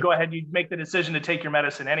painful. to You go ahead, you make the decision to take your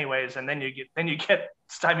medicine anyways, and then you get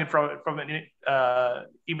stymied from it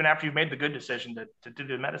even after you've made the good decision to do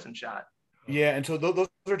the medicine shot. Yeah, and so those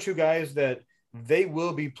are two guys that they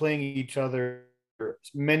will be playing each other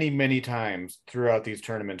many times throughout these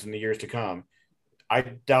tournaments in the years to come. I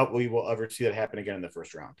doubt we will ever see that happen again in the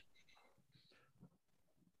first round.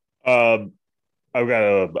 I've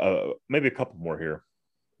got maybe a couple more here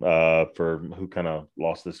for who kind of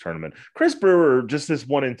lost this tournament. Chris Brewer, just this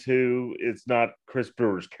 1 and 2. It's not Chris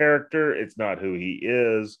Brewer's character. It's not who he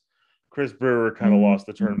is. Chris Brewer kind of lost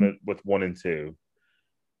the tournament with 1 and 2.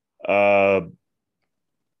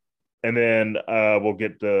 And then we'll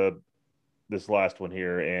get to this last one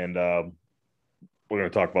here, and we're going to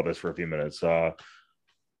talk about this for a few minutes.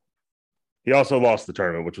 He also lost the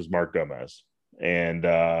tournament, which was Mark Gomez. And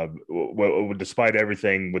despite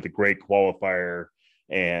everything, with a great qualifier,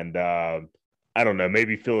 and I don't know,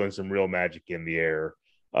 maybe feeling some real magic in the air,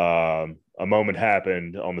 a moment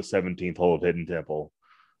happened on the 17th hole of Hidden Temple,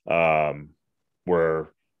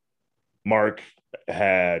 where Mark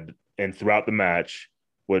had, and throughout the match,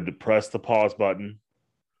 would press the pause button,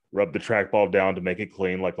 rub the trackball down to make it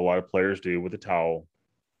clean, like a lot of players do with a towel,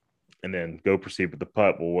 and then go proceed with the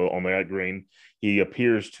putt. Well, on that green, he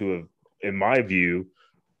appears to have, in my view,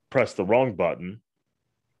 pressed the wrong button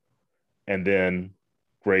and then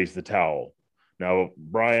grazed the towel. Now,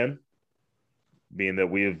 Brian, being that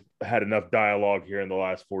we have had enough dialogue here in the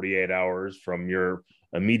last 48 hours from your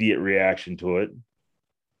immediate reaction to it,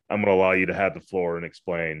 I'm going to allow you to have the floor and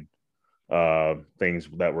explain things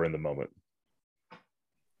that were in the moment.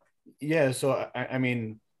 Yeah, so I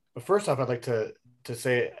mean, first off, I'd like to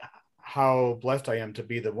say how blessed I am to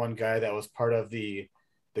be the one guy that was part of the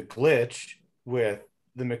glitch with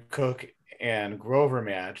the McCook and Grover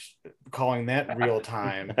match, calling that real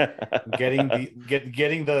time, getting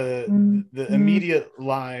the immediate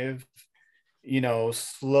live,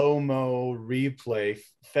 slow-mo replay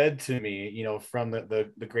fed to me, from the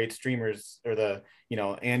great streamers, or the,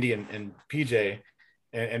 Andy and PJ,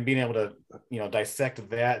 and being able to, dissect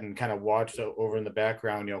that and kind of watch over in the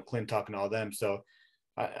background, Clint talking to all them. So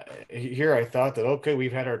here I thought that, okay,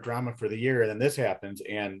 we've had our drama for the year, and then this happens.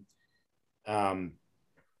 And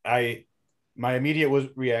my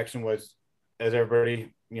immediate reaction was, as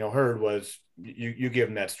everybody, heard, was you give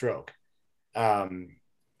him that stroke.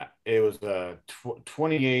 It was a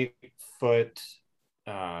 28-foot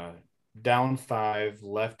down 5,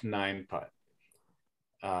 left 9 putt.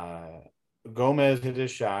 Gomez hit his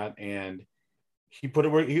shot, and he put it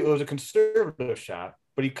where it was a conservative shot,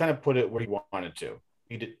 but he kind of put it where he wanted to.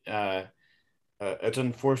 He did. It's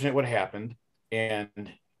unfortunate what happened,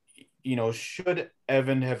 and should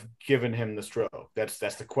Evan have given him the stroke? That's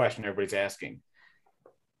the question everybody's asking.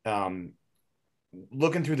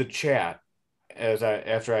 Looking through the chat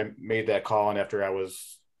after I made that call, and after I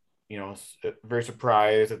was, very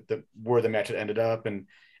surprised at where the match had ended up, and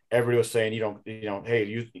everybody was saying,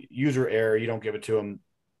 hey, user error, you don't give it to him.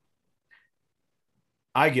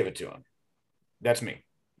 I give it to him. That's me.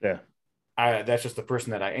 Yeah. That's just the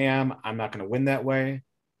person that I am. I'm not going to win that way.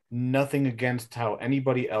 Nothing against how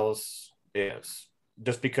anybody else is.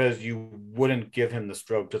 Just because you wouldn't give him the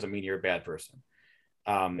stroke doesn't mean you're a bad person.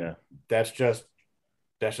 Yeah. That's just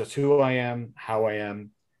who I am, how I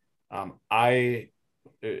am.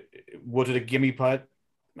 Was it a gimme putt?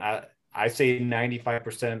 I say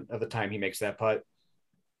 95% of the time he makes that putt.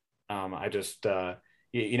 I just,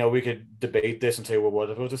 we could debate this and say, well, what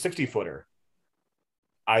if it was a 60-footer?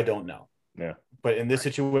 I don't know. Yeah. But in this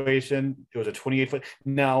situation, it was a 28-foot.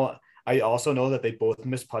 Now, I also know that they both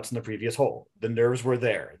missed putts in the previous hole. The nerves were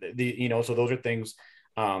there. So those are things.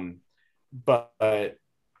 But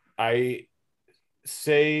I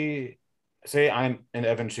say I'm in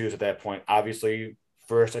Evan's shoes at that point. Obviously,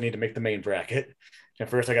 first I need to make the main bracket, and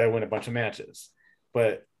first I got to win a bunch of matches.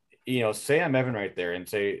 But say I'm Evan right there, and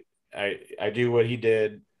say I do what he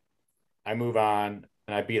did, I move on,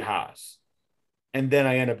 and I beat Haas, and then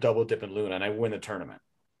I end up double dipping Luna and I win the tournament.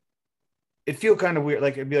 It'd feel kind of weird.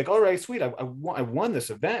 Like, it'd be like, all right, sweet, I won this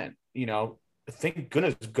event. Thank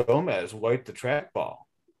goodness Gomez wiped the trackball.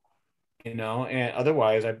 And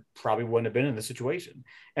otherwise I probably wouldn't have been in this situation,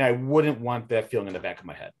 and I wouldn't want that feeling in the back of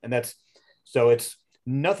my head. And it's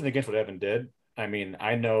nothing against what Evan did. I mean,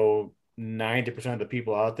 I know 90% of the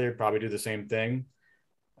people out there probably do the same thing.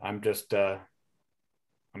 I'm just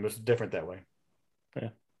different that way. Yeah.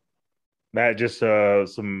 Matt, just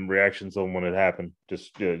some reactions on when it happened.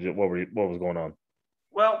 Just what was going on?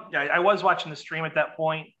 Well, yeah, I was watching the stream at that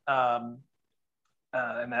point. And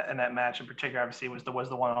that match in particular, obviously, was the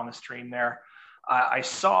one on the stream there. I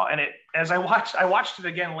saw, and as I watched it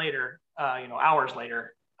again later, hours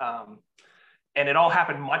later. And it all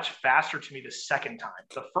happened much faster to me the second time.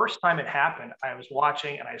 The first time it happened, I was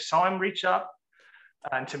watching and I saw him reach up.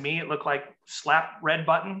 And to me, it looked like slap red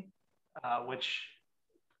button, which,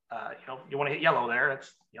 you want to hit yellow there.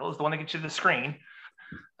 Yellow is the one that gets you to the screen.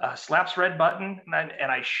 Slaps red button.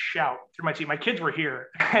 And I shout through my team. My kids were here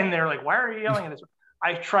and they're like, why are you yelling at this?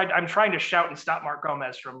 I'm trying to shout and stop Mark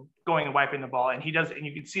Gomez from going and wiping the ball. And he does, and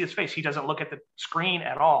you can see his face. He doesn't look at the screen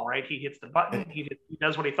at all, right? He hits the button. He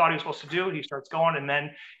does what he thought he was supposed to do. He starts going, and then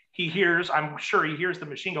I'm sure he hears the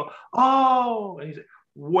machine go, oh, and he's like,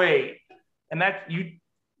 wait. And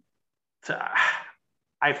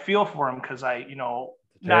I feel for him because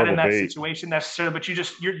not in that situation necessarily, but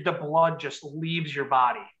the blood just leaves your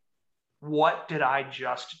body. What did I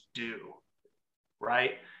just do?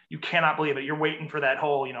 Right? You cannot believe it. You're waiting for that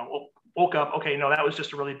whole, woke up. Okay, no, that was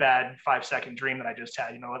just a really bad 5-second dream that I just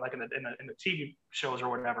had, like in the TV shows or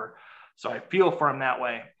whatever. So I feel for him that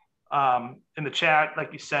way. In the chat,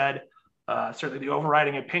 like you said, certainly the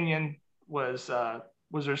overriding opinion was there,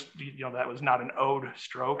 that was not an owed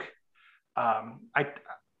stroke. I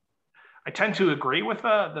tend to agree with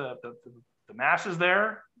the masses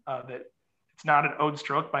there that it's not an owed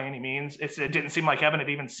stroke by any means. It didn't seem like Evan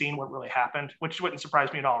had even seen what really happened, which wouldn't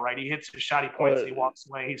surprise me at all, right? He hits his shot, he points, he walks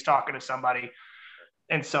away, he's talking to somebody.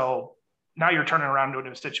 And so now you're turning around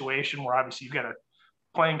into a situation where obviously you've got a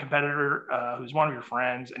playing competitor who's one of your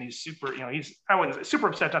friends, and he's super, I wouldn't say super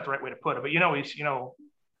upset, not the right way to put it, but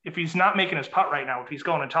if he's not making his putt right now, if he's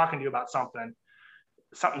going and talking to you about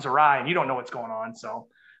something's awry and you don't know what's going on. So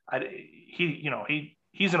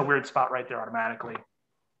he's in a weird spot right there automatically.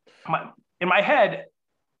 In my head,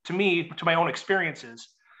 to my own experiences,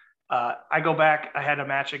 I go back, I had a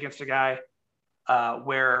match against a guy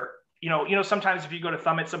where, sometimes if you go to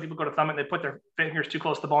thumb it, some people go to thumb it and they put their fingers too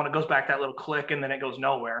close to the ball and it goes back that little click and then it goes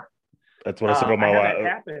nowhere. That's what I said on my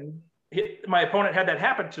life. My opponent had that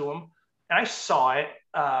happen to him and I saw it.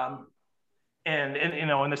 And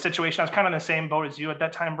in the situation, I was kind of in the same boat as you at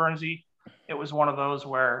that time, Bernsey. It was one of those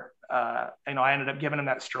where, I ended up giving him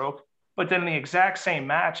that stroke. But then the exact same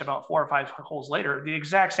match, about 4 or 5 holes later, the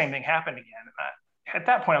exact same thing happened again. At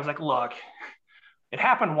that point, I was like, look, it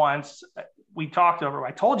happened once. We talked over.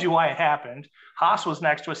 I told you why it happened. Haas was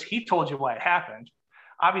next to us. He told you why it happened.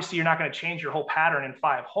 Obviously, you're not going to change your whole pattern in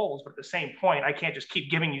 5 holes. But at the same point, I can't just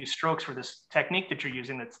keep giving you strokes for this technique that you're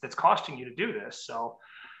using that's costing you to do this. So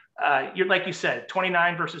you're like you said,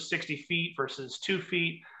 29 versus 60 feet versus 2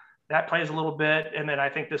 feet. That plays a little bit. And then I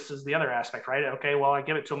think this is the other aspect, right? Okay, well, I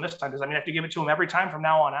give it to him this time. Does that mean I have to give it to him every time from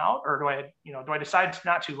now on out? Or do I decide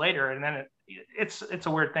not to later? And then it's a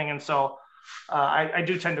weird thing. And so I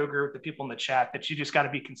do tend to agree with the people in the chat that you just got to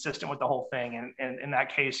be consistent with the whole thing. And in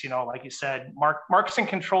that case, like you said, Mark's in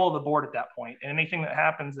control of the board at that point. And anything that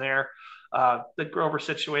happens there, the Grover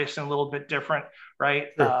situation, a little bit different, right?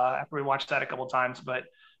 Sure. After we watched that a couple of times, but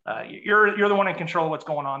you're the one in control of what's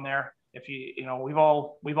going on there. If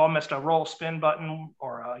we've all missed a roll spin button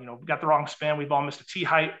or, got the wrong spin. We've all missed a tee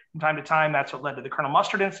height from time to time. That's what led to the Colonel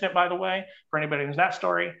Mustard incident, by the way, for anybody who knows that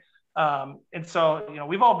story. And so,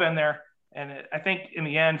 we've all been there. And I think in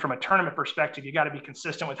the end, from a tournament perspective, you got to be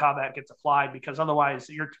consistent with how that gets applied, because otherwise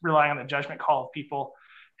you're relying on the judgment call of people.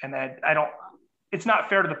 And that it's not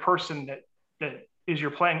fair to the person that is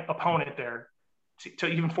your playing opponent there to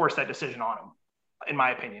even force that decision on them, in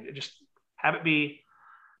my opinion. It just have it be,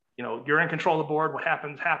 you're in control of the board. What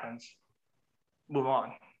happens. Move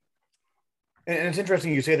on. And it's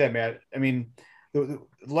interesting you say that, Matt. I mean,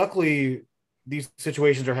 luckily these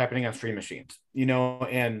situations are happening on stream machines,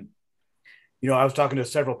 and, I was talking to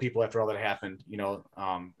several people after all that happened,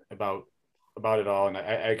 about it all. And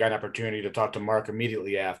I got an opportunity to talk to Mark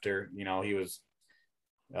immediately after. He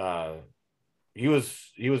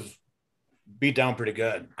was beat down pretty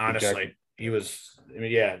good, honestly. Exactly. He was,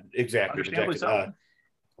 exactly.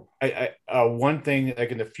 One thing,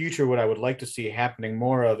 like in the future, what I would like to see happening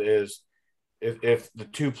more of is if the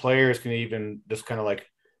two players can even just kind of like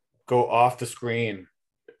go off the screen,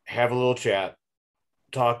 have a little chat,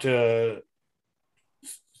 talk to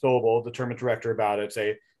Sobel, the tournament director, about it,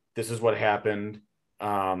 say, this is what happened.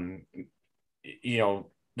 Just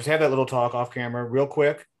have that little talk off camera real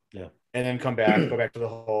quick. Yeah. And then go back to the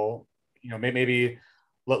hole, maybe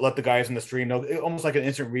let the guys in the stream know, almost like an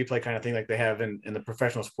instant replay kind of thing, like they have in the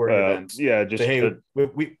professional sporting events. Yeah, just say, hey,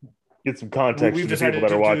 we get some context. We've decided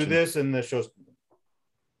to do this, and the show's.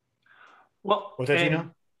 Well, what's that,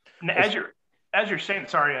 Gino? As you're saying,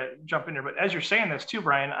 sorry to jump in here, but as you're saying this too,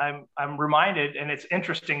 Brian, I'm reminded, and it's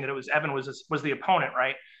interesting that it was Evan was the opponent,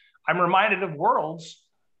 right? I'm reminded of Worlds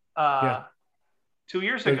 2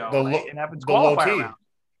 years The- ago, the right? lo- And Evans the low qualifier T. round.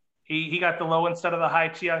 He got the low instead of the high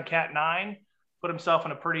T on Cat 9, put himself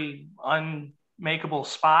in a pretty unmakeable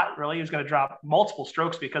spot. Really, he was going to drop multiple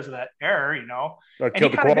strokes because of that error, And he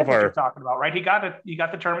Killed the kind of did what you're qualifier. talking about, right? He got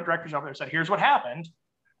the tournament directors over there and said, "Here's what happened,"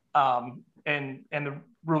 and the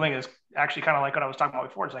ruling is actually kind of like what I was talking about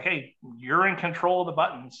before. It's like, hey, you're in control of the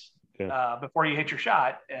buttons before you hit your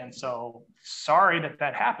shot, and so sorry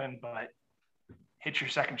that happened, but hit your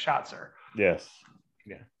second shot, sir. Yes.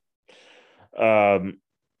 Yeah.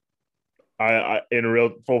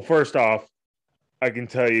 First off, I can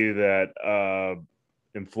tell you that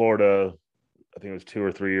in Florida, I think it was 2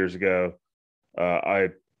 or 3 years ago, I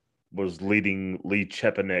was leading Lee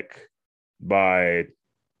Chepanik by,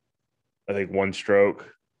 I think, 1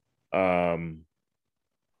 stroke. Or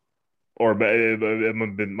it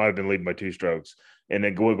might have been leading by 2 strokes. And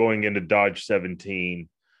then going into Dodge 17,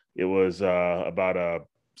 it was about a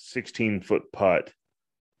 16-foot putt,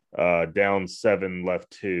 down 7,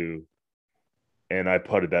 left 2. And I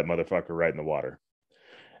putted that motherfucker right in the water.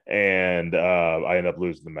 And I ended up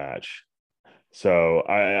losing the match. So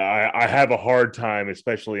I have a hard time,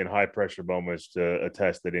 especially in high pressure moments, to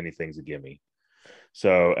attest that anything's a gimme.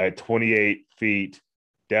 So at 28 feet,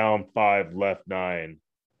 down 5, left 9,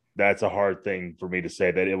 that's a hard thing for me to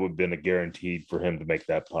say that it would have been a guaranteed for him to make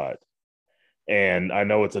that putt. And I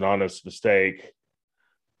know it's an honest mistake,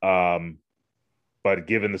 but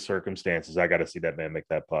given the circumstances, I got to see that man make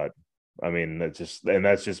that putt. I mean, that's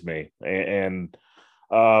just me. And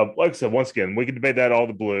like I said, once again, we can debate that all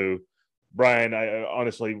the blue. Brian, I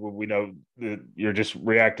honestly, we know that you're just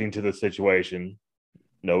reacting to the situation.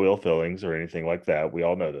 No ill feelings or anything like that. We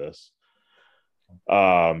all know this.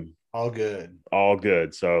 All good. All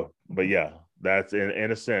good. So, but yeah, that's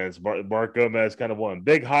in a sense, Mark Gomez kind of won.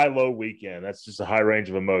 Big high-low weekend. That's just a high range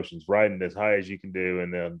of emotions, riding as high as you can do,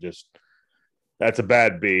 and then just that's a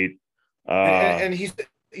bad beat. And he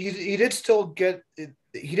did still get it.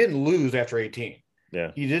 He didn't lose after 18.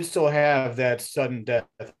 Yeah, he did still have that sudden death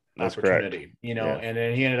that's opportunity, correct. and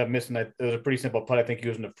then he ended up missing that. It was a pretty simple putt. I think he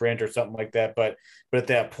was in the fringe or something like that. But at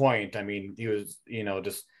that point, I mean, he was,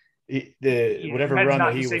 just whatever run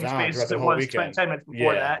that he was on throughout the whole weekend. 10 minutes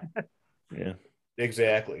before that. Yeah,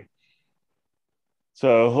 exactly.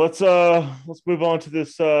 So let's move on to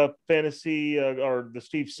this fantasy or the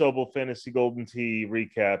Steve Sobel fantasy Golden Tee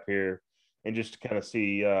recap here, and just to kind of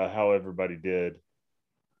see how everybody did.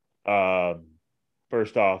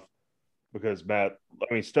 First off, because Matt,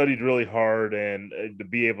 studied really hard, and to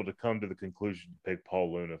be able to come to the conclusion to pick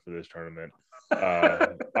Paul Luna for this tournament,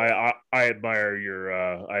 I admire your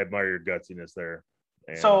gutsiness there.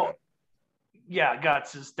 And, so, yeah,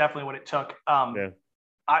 guts is definitely what it took. Yeah.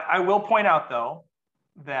 I will point out though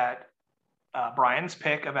that Brian's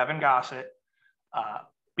pick of Evan Gossett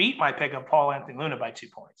beat my pick of Paul Anthony Luna by 2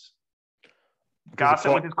 points.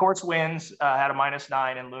 Gossett with his course wins had a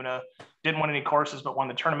 -9, and Luna didn't win any courses but won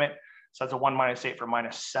the tournament. So that's a 1 -8 for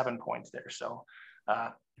 -7 points there. So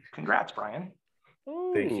congrats, Brian.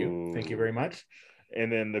 Ooh. Thank you very much.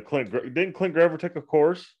 And then didn't Clint Grover take a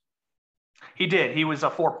course? He did. He was a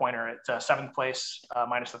 4-pointer at 7th place,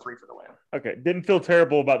 -3 for the win. Okay, didn't feel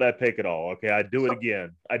terrible about that pick at all. Okay, I'd do it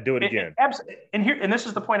again. Absolutely. And this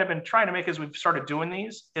is the point I've been trying to make as we've started doing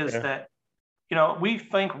these is that we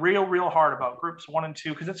think real hard about groups 1 and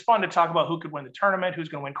 2 because it's fun to talk about who could win the tournament, who's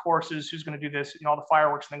going to win courses, who's going to do this, all the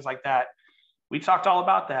fireworks, things like that. We talked all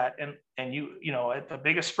about that, and you at the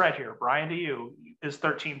biggest spread here, Brian to you is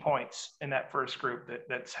 13 points in that first group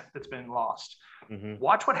that's been lost. Mm-hmm.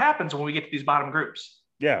 Watch what happens when we get to these bottom groups.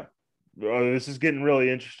 Yeah, this is getting really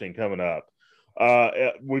interesting coming up.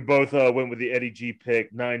 We both went with the Eddie G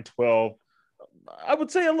pick 9-12. I would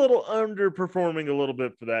say a little underperforming a little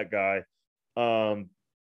bit for that guy.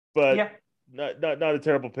 But yeah. Not a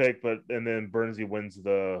terrible pick, and then Bernsey wins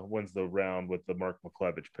the round with the Mark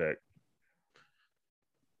McClevich pick.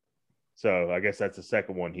 So I guess that's the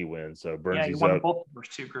second one he wins. So Bernsey's he won up both the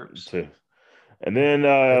first 2 groups. Too. And then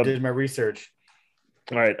I did my research.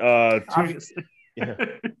 All right,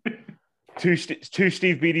 two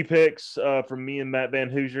Steve Beatty picks from me and Matt Van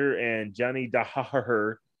Hoosier, and Johnny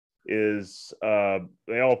Dahaher is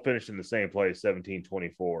they all finished in the same place,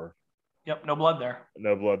 17-24. Yep, no blood there.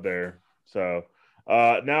 No blood there. So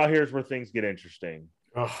now here's where things get interesting.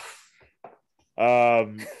 Poor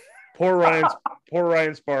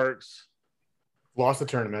Ryan Sparks lost the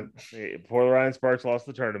tournament. Poor Ryan Sparks lost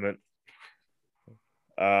the tournament.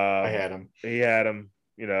 I had him. He had him.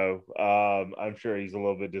 I'm sure he's a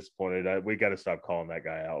little bit disappointed. We got to stop calling that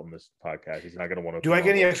guy out on this podcast. He's not going to want to. Do I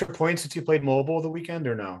get any extra points since he played mobile the weekend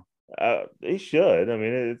or no? He should. I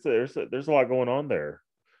mean, there's a lot going on there.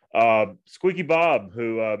 Squeaky Bob,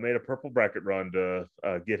 who made a purple bracket run to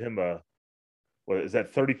get him what is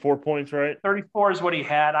that, 34 points, right? 34 is what he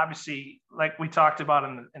had. Obviously, like we talked about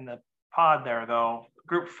in the pod there, though,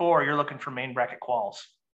 Group 4, you're looking for main bracket quals.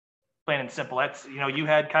 Plain and simple. That's, you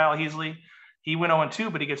had Kyle Heasley. He went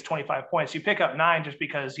 0-2, but he gets 25 points. You pick up 9 just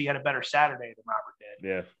because he had a better Saturday than Robert did.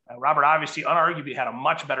 Yeah. Robert obviously, unarguably, had a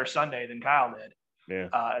much better Sunday than Kyle did. Yeah.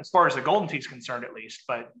 As far as the Golden Tee's concerned, at least,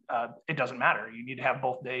 but it doesn't matter. You need to have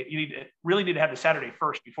both days. You really need to have the Saturday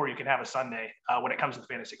first before you can have a Sunday when it comes to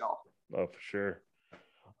fantasy golf. Oh, for sure.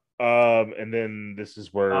 And then this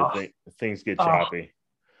is where things get choppy.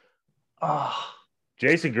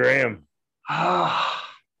 Jason Graham.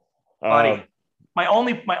 Buddy. My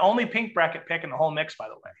only pink bracket pick in the whole mix, by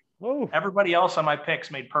the way. Oh. Everybody else on my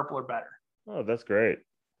picks made purple or better. Oh, that's great.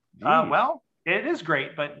 Well, it is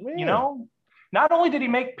great, but not only did he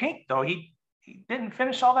make pink though, he didn't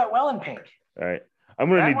finish all that well in pink. All right. I'm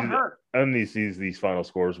gonna need to see these final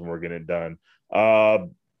scores when we're getting it done.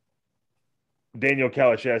 Daniel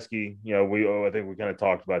Kalashevsky, I think we kind of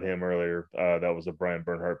talked about him earlier. That was a Brian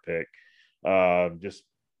Bernhardt pick. Just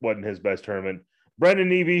wasn't his best tournament. Brendan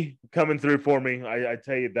Eby coming through for me. I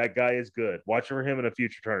tell you, that guy is good. Watch for him in a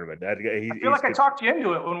future tournament. I feel like I talked you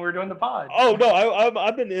into it when we were doing the pod. Oh no,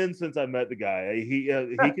 I've been in since I met the guy. He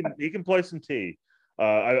can play some tee.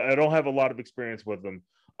 I don't have a lot of experience with him.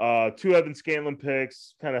 2 Evan Scanlon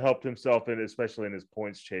picks, kind of helped himself in, especially in his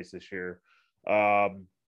points chase this year. Let's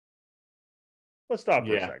stop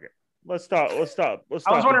for a second. Let's stop. I was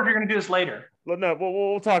wondering if you're going to do this later. No,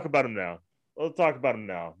 we'll talk about him now. We'll talk about him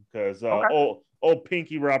now because old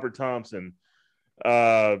Pinky Robert Thompson,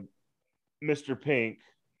 Mr. Pink,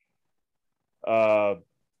 I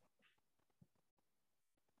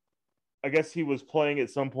guess he was playing at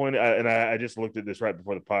some point, and I just looked at this right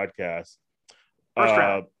before the podcast. First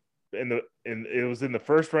round. It was in the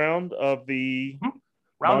first round of the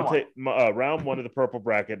round one of the purple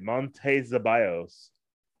bracket, Monte Zabayos.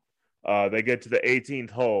 They get to the 18th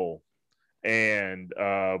hole, and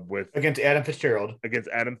against Adam Fitzgerald.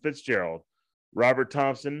 Robert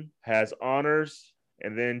Thompson has honors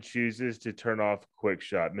and then chooses to turn off quick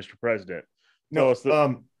shot. Mr. President,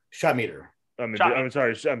 shot meter. I'm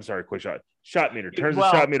sorry, quick shot. Shot meter turns the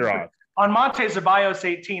shot meter off. On Monte Zabayos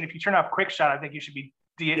 18, if you turn off quick shot, I think you should be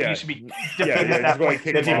defeated at that point.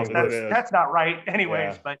 That's not right,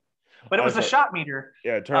 anyways. Yeah. But it was a shot meter.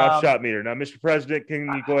 Yeah, turn off shot meter. Now, Mr. President, can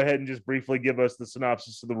you go ahead and just briefly give us the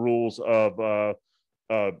synopsis of the rules of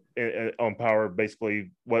on Power?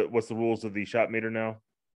 Basically, what's the rules of the shot meter now?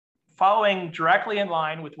 Following directly in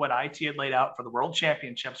line with what IT had laid out for the World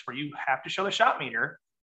Championships, where you have to show the shot meter,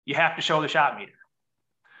 you have to show the shot meter.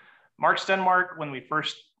 Mark Stenmark, when we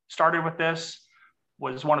first started with this,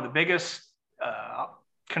 was one of the biggest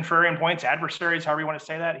contrarian points, adversaries, however you want to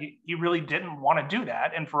say that. He really didn't want to do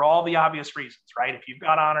that. And for all the obvious reasons, right? If you've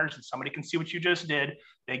got honors and somebody can see what you just did,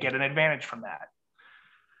 they get an advantage from that.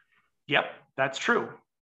 Yep, that's true.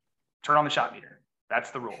 Turn on the shot meter.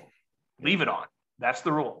 That's the rule. Leave it on. That's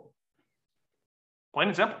the rule. Plain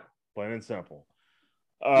and simple. Plain and simple.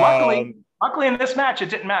 Luckily in this match, it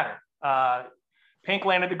didn't matter. Pink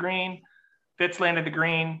landed the green. Fitz landed the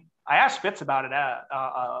green. I asked Fitz about it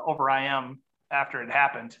over IM after it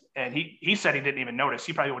happened, and he said he didn't even notice.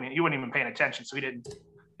 He wouldn't even paying attention, so he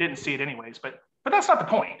didn't see it anyways. But that's not the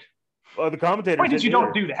point. Well, the commentators. The point is you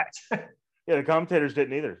don't do that. Yeah, the commentators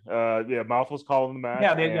didn't either. Mouth was calling the match.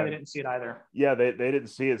 Yeah, they didn't see it either. Yeah, they didn't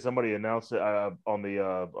see it. Somebody announced it on the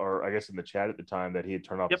or I guess in the chat at the time that he had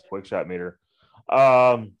turned off his quick shot meter.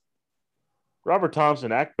 Robert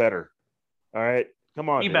Thompson, act better. All right, come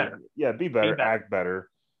on. Be better. Yeah, be better. Act better.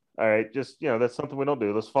 All right, just that's something we don't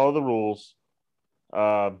do. Let's follow the rules.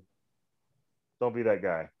 Don't be that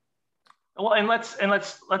guy. Well, and let's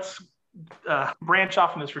branch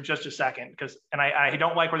off from this for just a second, because I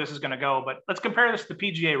don't like where this is going to go, but let's compare this to the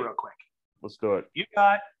PGA real quick. Let's do it. You've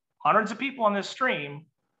got hundreds of people on this stream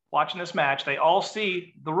watching this match. They all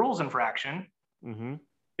see the rules infraction. Mm-hmm.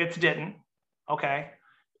 Fitz didn't. Okay.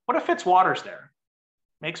 What if Fitz waters there?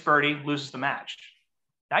 Makes birdie, loses the match.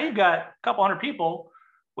 Now you've got a couple hundred people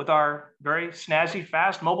with our very snazzy,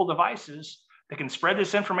 fast mobile devices that can spread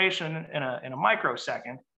this information in a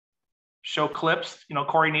microsecond. Show clips.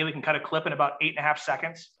 Corey Neely can cut a clip in about 8.5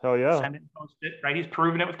 seconds. Hell yeah. Send it and post it, right? He's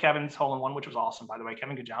proven it with Kevin's hole-in-one, which was awesome, by the way.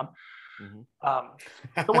 Kevin, good job. Mm-hmm.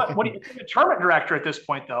 So what do you think, a tournament director at this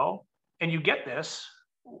point, though, and you get this,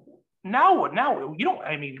 now you don't,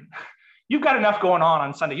 you've got enough going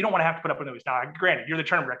on Sunday. You don't want to have to put up with those. Now, granted, you're the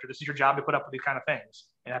tournament director. This is your job to put up with these kind of things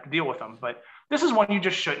and have to deal with them. But this is one you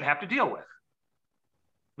just shouldn't have to deal with.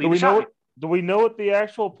 do we know what the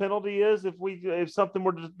actual penalty is if something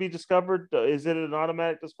were to be discovered? Is it an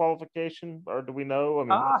automatic disqualification, or do we know? I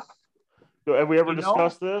mean, have we ever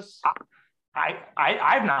discussed this?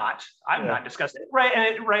 I've not discussed it. Right.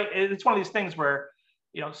 And it's one of these things where,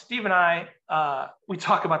 Steve and I, we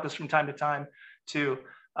talk about this from time to time too.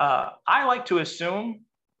 I like to assume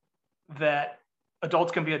that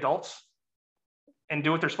adults can be adults and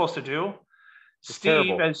do what they're supposed to do. It's Steve,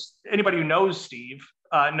 terrible. as anybody who knows Steve,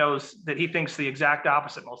 knows that he thinks the exact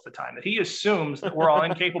opposite most of the time, that he assumes that we're all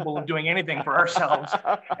incapable of doing anything for ourselves.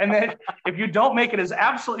 And that if you don't make it as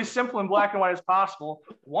absolutely simple and black and white as possible,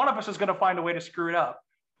 one of us is going to find a way to screw it up.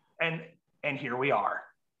 And here we are.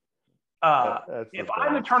 If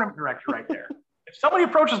I'm the tournament director right there, if somebody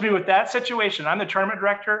approaches me with that situation, I'm the tournament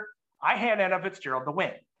director, I hand Anna Fitzgerald the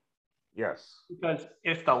win. Yes. Because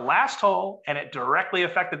it's the last hole and it directly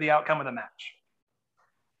affected the outcome of the match.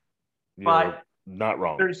 But not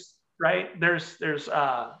wrong. There's he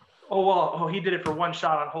did it for one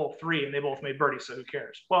shot on hole 3 and they both made birdies, so who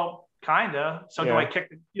cares? Well, kinda. So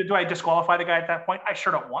do I disqualify the guy at that point? I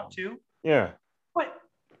sure don't want to. Yeah. But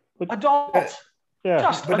adults. Yeah.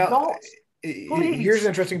 Just But adults. Here's an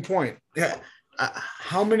interesting point. Yeah.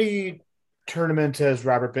 How many tournaments has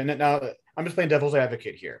Robert been at? Now, I'm just playing devil's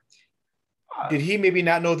advocate here. Did he maybe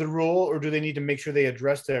not know the rule, or do they need to make sure they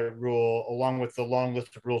address that rule along with the long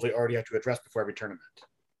list of rules they already have to address before every tournament?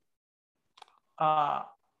 I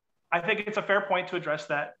think it's a fair point to address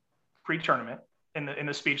that pre-tournament in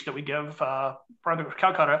the speech that we give from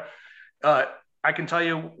Calcutta. I can tell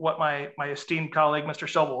you what my esteemed colleague, Mr.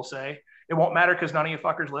 Sobel, will say. It won't matter because none of you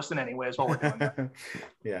fuckers listen anyways while we're doing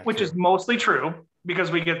that. Which is mostly true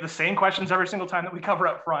because we get the same questions every single time that we cover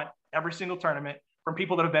up front, every single tournament, from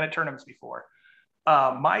people that have been at tournaments before.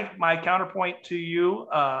 My counterpoint to you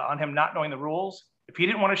on him not knowing the rules, if he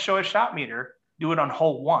didn't want to show a shot meter, do it on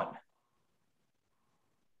hole 1.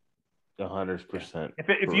 100%. If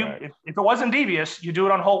it wasn't devious, you do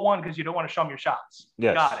it on hole 1 because you don't want to show him your shots.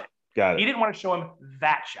 Yes. Got it. He didn't want to show him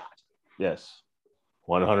that shot. Yes.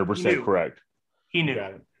 100% correct. He knew.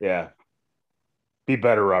 Yeah. Be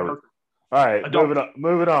better, Robert. All right.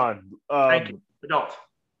 Moving on. Thank you. Adult.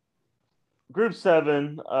 Group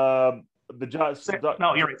 7. No,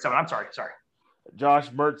 you're right. 7. I'm sorry. Josh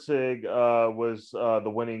Mertzig was the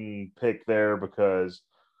winning pick there because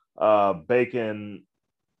Bacon,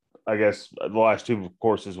 I guess, the last 2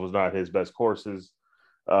 courses was not his best courses.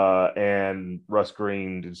 And Russ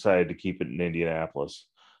Green decided to keep it in Indianapolis.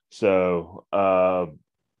 So I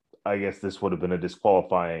guess this would have been a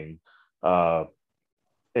disqualifying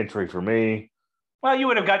entry for me. Well, you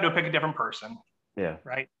would have gotten to pick a different person. Yeah.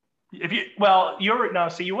 Right. You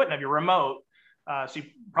wouldn't have your remote. So you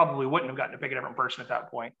probably wouldn't have gotten to pick a different person at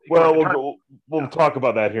that point. Well, we'll talk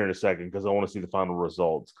about that here in a second because I want to see the final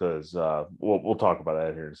results because we'll talk about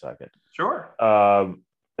that here in a second. Sure.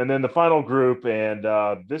 And then the final group, and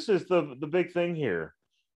this is the big thing here.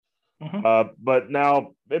 Mm-hmm. But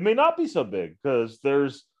now it may not be so big because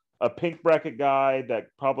there's a pink bracket guy that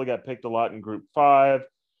probably got picked a lot in Group 5.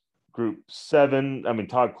 Group 7, I mean,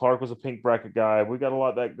 Todd Clark was a pink bracket guy. We got a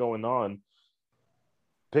lot of that going on.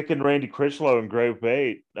 Picking Randy Critchlow in Group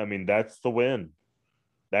 8, I mean, that's the win.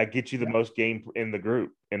 That gets you the most game in a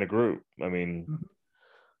group. I mean,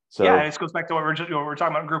 so yeah, this goes back to what we're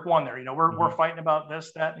talking about in Group 1 there. We're fighting about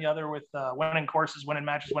this, that, and the other with winning courses, winning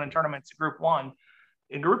matches, winning tournaments in Group 1.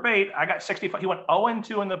 In Group 8, I got 65. He went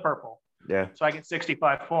 0-2 in the purple. Yeah. So I get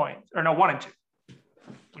 65 points. Or no, 1-2.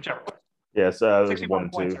 Whichever one. Yes, 61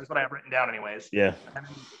 points is what I have written down anyways. Yeah. And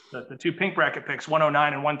the 2 pink bracket picks,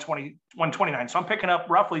 109 and 129. So I'm picking up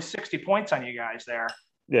roughly 60 points on you guys there.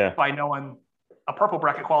 Yeah. By knowing a purple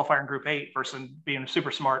bracket qualifier in Group 8 versus being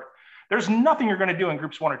super smart. There's nothing you're going to do in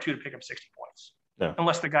Groups 1 or 2 to pick up 60 points. No.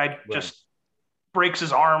 Unless the guy just breaks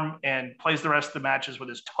his arm and plays the rest of the matches with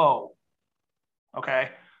his toe. Okay.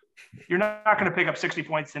 You're not going to pick up 60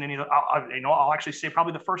 points in any of the, I'll actually say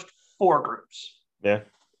probably the first 4 groups. Yeah.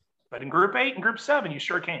 But in Group 8 and Group 7, you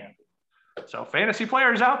sure can. So fantasy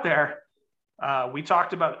players out there,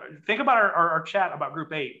 think about our chat about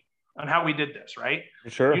Group 8 on how we did this, right?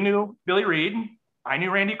 Sure. You knew Billy Reed. I knew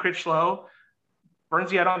Randy Critchlow.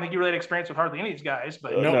 Bernsey, I don't think you really had experience with hardly any of these guys,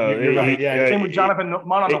 but you're right. Yeah, same with Jonathan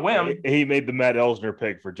Munn on the whim. He made the Matt Elsner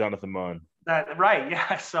pick for Jonathan Munn. Right,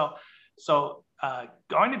 yeah. So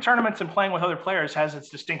going to tournaments and playing with other players has its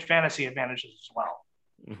distinct fantasy advantages as well.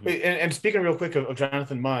 Mm-hmm. And speaking real quick of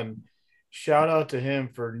Jonathan Munn, shout out to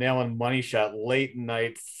him for nailing money shot late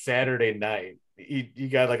night Saturday night. He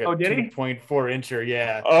got like a 2.4 incher.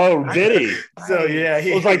 Yeah. Oh, did he? So yeah,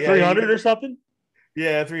 it was like 300 or something.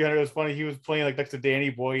 Yeah, 300 was funny. He was playing like next to Danny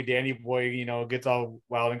Boy. Danny Boy, gets all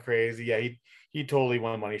wild and crazy. Yeah, he totally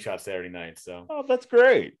won money shot Saturday night. So Oh, that's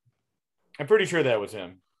great. I'm pretty sure that was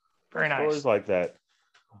him. Very nice. Stories like that.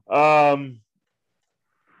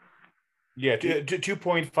 Yeah,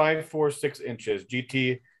 2.546 inches.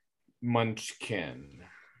 GT Munchkin.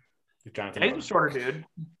 Jonathan. He's a shorter dude.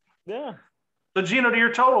 Yeah. So Gino, to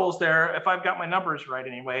your totals there, if I've got my numbers right,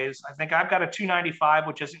 anyways, I think I've got a 295,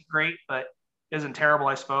 which isn't great, but isn't terrible,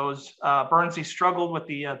 I suppose. Burnsy struggled with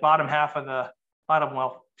the bottom half of the bottom,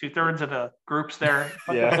 well, 2/3 of the groups there.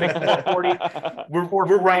 Yeah. 440.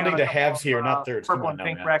 We're rounding to halves here, not thirds. Purple and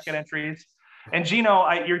pink bracket entries. And Gino,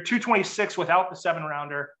 you're 226 without the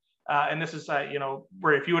 7-rounder. And this is,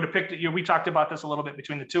 where if you would have picked it, we talked about this a little bit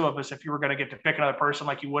between the two of us. If you were going to get to pick another person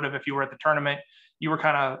like you would have if you were at the tournament, you were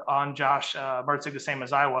kind of on Josh Mertzig the same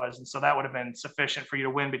as I was. And so that would have been sufficient for you to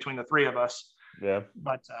win between the three of us. Yeah.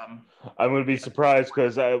 But I'm going to be surprised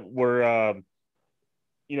because we're,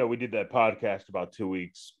 we did that podcast about 2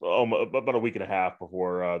 weeks, about a week and a half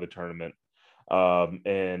before the tournament.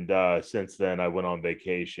 And since then I went on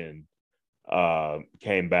vacation,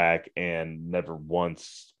 came back and never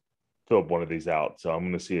once filled one of these out. So I'm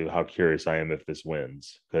going to see how curious I am if this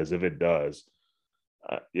wins, because if it does,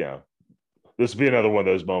 this will be another one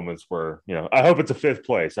of those moments where, I hope it's a 5th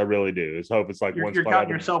place. I really do. I hope it's like you're counting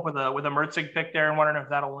yourself with a Mertzig pick there and wondering if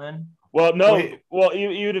that'll win. Well, no. Well,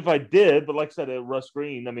 even if I did, but like I said, Russ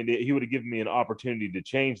Green, I mean, he would have given me an opportunity to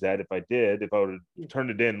change that if I did. If I would have turned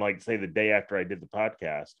it in, like say the day after I did the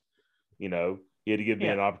podcast, he had to give me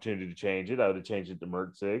an opportunity to change it. I would have changed it to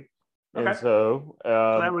Mertzig. Okay. And so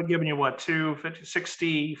that would have given you what,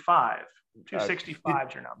 265. 265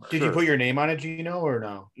 is your number. Did you put your name on it, Gino, or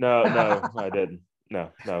no? No, I didn't.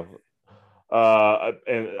 No.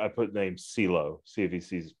 And I put name CeeLo. See if he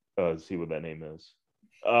sees. See what that name is.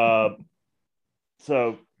 So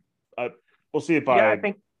we'll see if I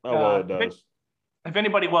think. Oh well, it does. If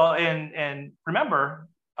anybody, and remember,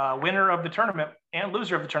 winner of the tournament and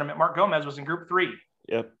loser of the tournament, Mark Gomez, was in Group 3.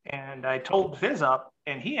 Yep. And I told Fizz up,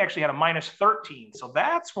 and he actually had a -13. So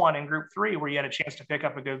that's one in Group 3 where you had a chance to pick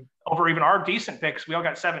up a good, over even our decent picks. We all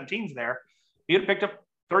got 17s there. He had picked up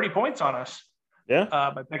 30 points on us. Yeah.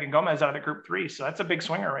 By picking Gomez out of Group 3. So that's a big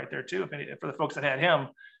swinger right there too, for the folks that had him.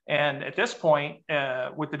 And at this point,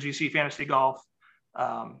 with the GC Fantasy Golf,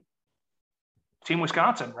 Team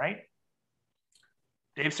Wisconsin, right?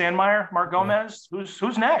 Dave Sandmeyer, Mark Gomez.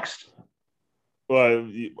 Who's next?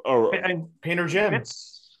 Well, Painter Jim.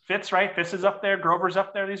 Fitz, right? Fitz is up there. Grover's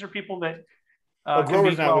up there. These are people that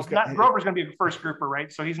Grover's Grover's going to be the first grouper,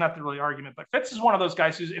 right? So he's not the really argument. But Fitz is one of those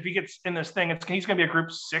guys who's, if he gets in this thing, he's going to be a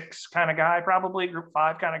Group 6 kind of guy, probably Group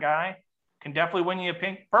 5 kind of guy. Can definitely win you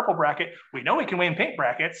a purple bracket. We know he can win pink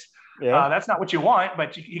brackets. Yeah. That's not what you want,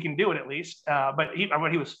 but he can do it at least. But he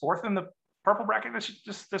was 4th in the purple bracket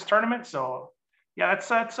this tournament. So yeah,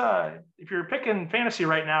 that's if you're picking fantasy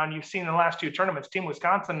right now and you've seen the last 2 tournaments, Team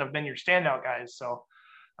Wisconsin have been your standout guys. So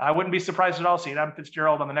I wouldn't be surprised at all seeing Adam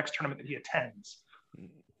Fitzgerald on the next tournament that he attends.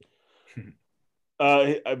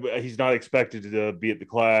 He's not expected to be at the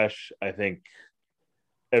Clash. I think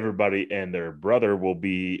everybody and their brother will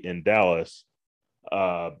be in Dallas,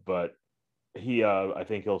 but I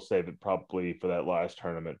think he'll save it probably for that last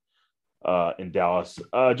tournament in Dallas.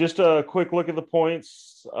 Just a quick look at the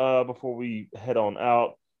points before we head on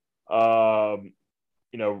out.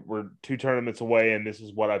 We're 2 tournaments away, and this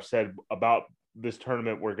is what I've said about this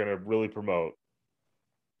tournament we're going to really promote.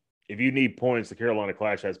 If you need points, the Carolina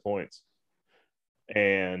Clash has points.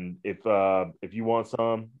 And if you want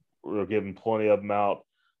some, we're giving plenty of them out.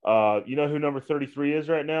 You know who number 33 is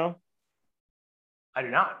right now? I do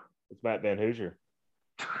not. It's Matt Van Hoosier.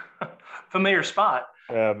 Familiar spot.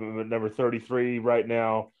 Number 33 right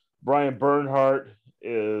now. Brian Bernhardt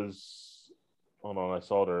is, hold on, I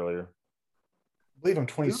saw it earlier. I believe I'm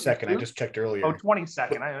 22nd. I just checked earlier. Oh,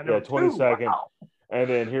 22nd. I know. 22nd. Wow. And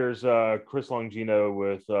then here's Chris Longino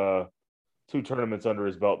with 2 tournaments under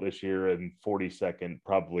his belt this year and 42nd,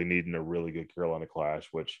 probably needing a really good Carolina Clash,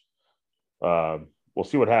 which we'll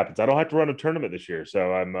see what happens. I don't have to run a tournament this year, so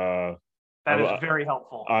that is very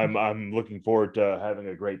helpful. I'm looking forward to having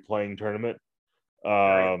a great playing tournament.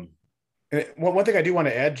 One thing I do want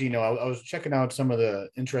to add, Gino, I was checking out some of the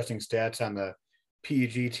interesting stats on the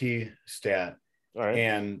PEGT stat. All right.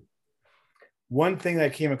 And one thing that I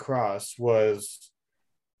came across was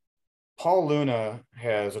Paul Luna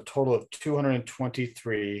has a total of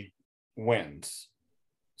 223 wins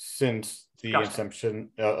since the inception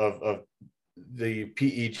of the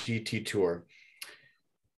PEGT Tour.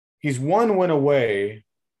 He's 1 win away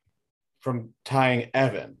from tying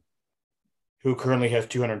Evan, who currently has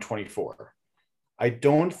 224. I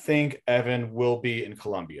don't think Evan will be in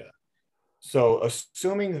Columbia. So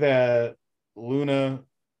assuming that Luna,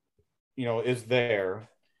 is there,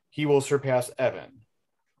 he will surpass Evan.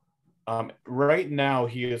 Right now,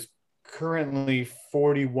 he is currently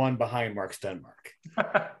 41 behind Mark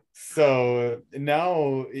Stenmark. So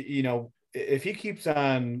now, if he keeps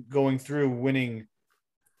on going through winning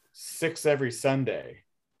 6 every Sunday,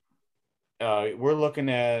 we're looking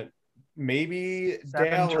at maybe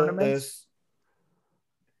 7 Dallas. tournaments?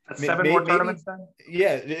 That's 7 more tournaments then?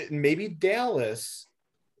 Yeah, maybe Dallas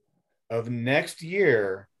of next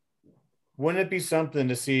year. Wouldn't it be something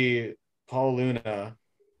to see Paul Luna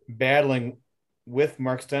battling with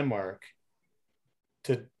Mark Stenmark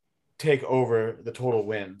to take over the total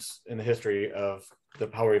wins in the history of the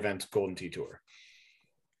Power Events Golden Tee Tour?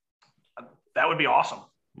 That would be awesome.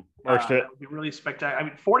 That would be really spectacular. I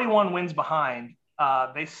mean, 41 wins behind.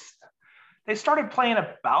 They started playing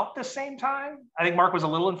about the same time. I think Mark was a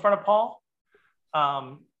little in front of Paul.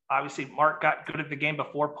 Obviously, Mark got good at the game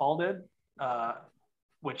before Paul did,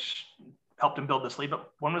 which helped him build this lead. But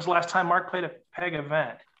when was the last time Mark played a PEG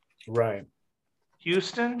event? Right.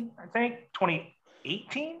 Houston, I think,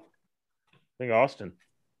 2018? I think Austin.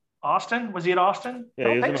 Austin? Was he at Austin?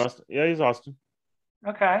 Yeah, he was in Austin. Yeah, he's Austin.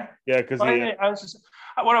 Okay. Yeah, because what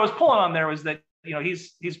I was pulling on there was that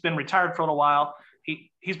he's been retired for a little while.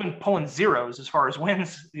 He's been pulling zeros as far as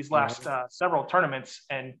wins these last several tournaments,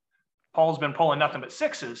 and Paul's been pulling nothing but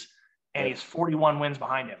sixes, and he's 41 wins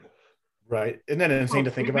behind him. Right. Isn't that insane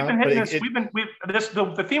to think about?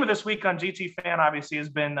 The theme of this week on GT Fan obviously has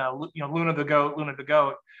been Luna the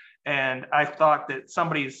GOAT. And I thought that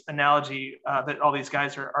somebody's analogy that all these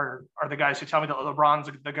guys are the guys who tell me that LeBron's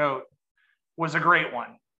the GOAT was a great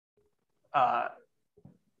one.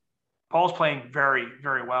 Paul's playing very,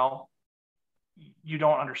 very well. You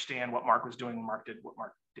don't understand what Mark was doing when Mark did what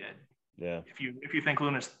Mark did. Yeah. If you think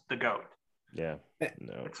Luna's the GOAT. Yeah.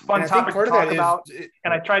 No. It's a fun topic to talk about.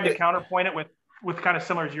 And I tried to counterpoint it with kind of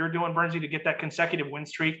similar as you're doing, Bernsey, to get that consecutive win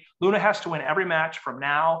streak. Luna has to win every match from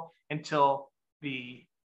now until he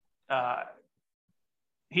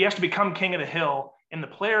has to become king of the hill in the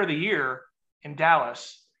player of the year in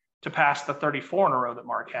Dallas to pass the 34 in a row that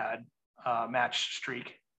Mark had match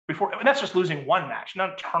streak before. And that's just losing one match, not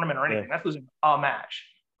a tournament or anything. Yeah. That's losing a match.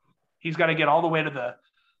 He's got to get all the way to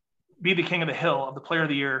be the king of the hill of the player of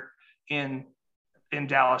the year in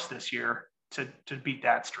Dallas this year to beat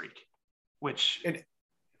that streak, which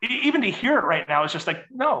even to hear it right now is just like,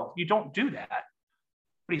 no, you don't do that.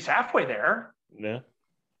 But he's halfway there. Yeah.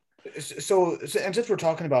 So and since we're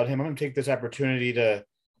talking about him, I'm going to take this opportunity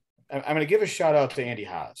I'm going to give a shout out to Andy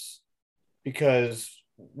Haas, because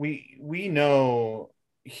we know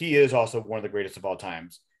he is also one of the greatest of all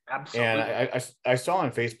times. Absolutely. And I saw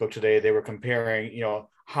on Facebook today they were comparing,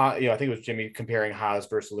 I think it was Jimmy comparing Haas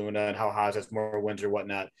versus Luna and how Haas has more wins or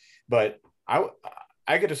whatnot. But I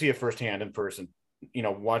get to see it firsthand in person.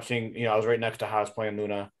 Watching. I was right next to Haas playing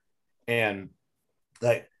Luna, and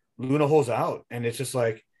like Luna holds out, and it's just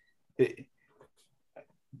like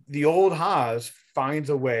the old Haas finds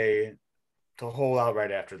a way to hold out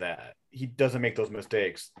right after that. He doesn't make those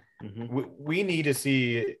mistakes. Mm-hmm. We need to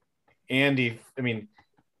see Andy. I mean,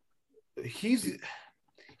 he's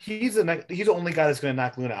the only guy that's going to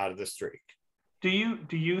knock Luna out of this streak. Do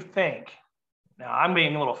you think? Now I'm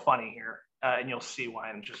being a little funny here, and you'll see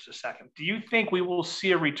why in just a second. Do you think we will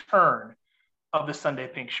see a return of the Sunday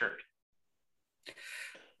pink shirt?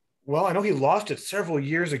 Well, I know he lost it several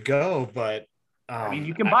years ago, but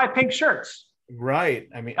you can buy pink shirts. Right.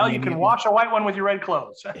 You can wash a white one with your red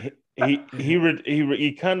clothes.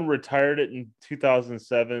 he kind of retired it in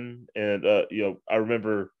 2007, and I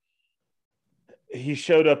remember he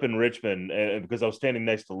showed up in Richmond, and because I was standing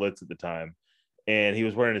next to Litz at the time, and he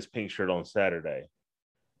was wearing his pink shirt on Saturday,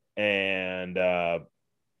 and you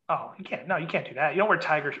can't do that. You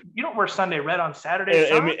don't wear Sunday red on Saturday.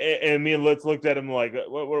 And me and Litz looked at him like,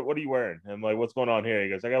 what are you wearing? I'm like, what's going on here? He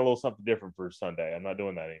goes, I got a little something different for Sunday. I'm not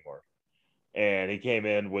doing that anymore. And he came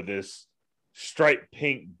in with this striped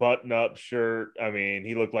pink button-up shirt. I mean,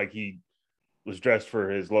 he looked like he was dressed for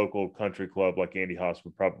his local country club, like Andy Haas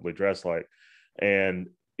would probably dress like. And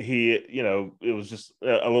he, it was just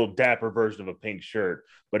a little dapper version of a pink shirt,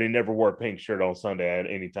 but he never wore a pink shirt on Sunday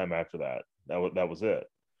at any time after that. That was it.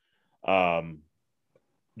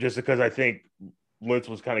 Just because I think Litz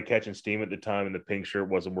was kind of catching steam at the time and the pink shirt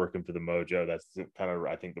wasn't working for the mojo. That's kind of,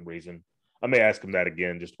 I think, the reason. I may ask him that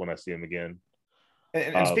again just when I see him again.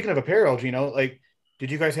 And speaking of apparel, did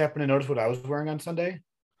you guys happen to notice what I was wearing on Sunday?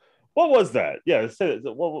 What was that? Yeah, tell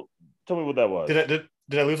me what that was. Did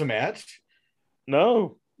I lose a match?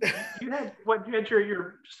 No. You had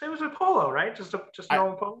your it was a polo, right? Just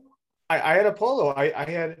normal polo. I had a polo. I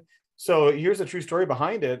had, so here's the true story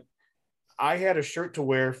behind it. I had a shirt to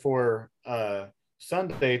wear for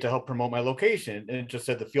Sunday to help promote my location, and it just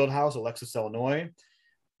said the Field House, Alexis, Illinois.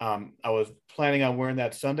 I was planning on wearing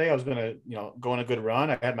that Sunday. I was going to, go on a good run.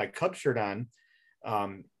 I had my Cub shirt on.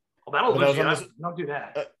 Well, that'll lose you. Don't do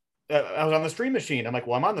that. I was on the stream machine. I'm like,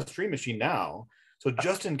 well, I'm on the stream machine now. So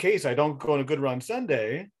just in case I don't go on a good run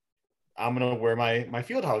Sunday, I'm going to wear my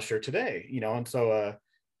Field House shirt today, and so,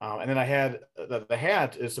 and then I had the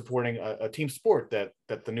hat is supporting a team sport that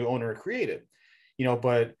the new owner created,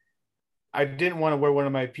 but I didn't want to wear one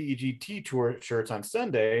of my PEGT tour shirts on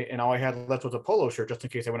Sunday, and all I had left was a polo shirt just in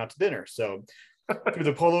case I went out to dinner. So threw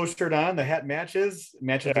the polo shirt on, the hat matches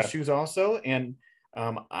the shoes also, and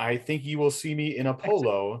I think you will see me in a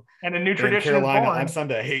polo and a new tradition in Carolina on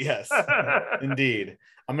Sunday. Yes, indeed.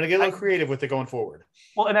 I'm going to get a little creative with it going forward.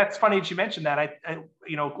 Well, and that's funny that you mentioned that. I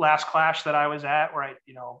last Clash that I was at, where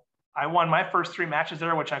I won my first 3 matches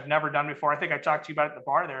there, which I've never done before. I think I talked to you about it at the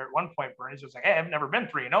bar there at one point, Bernie. It was like, hey, I've never been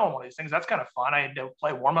 3-0 in one of these things. That's kind of fun. I had to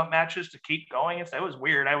play warm-up matches to keep going. It was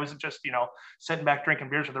weird. I wasn't just, sitting back drinking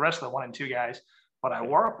beers with the rest of the 1 and 2 guys, but I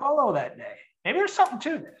wore a polo that day. Maybe there's something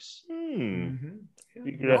to this. Mm-hmm.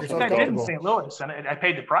 I think I did in St. Louis, and I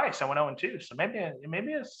paid the price. I went 0-2. So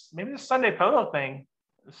maybe this Sunday polo thing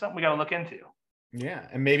is something we got to look into. Yeah,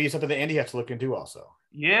 and maybe something that Andy has to look into also.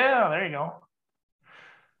 Yeah, there you go.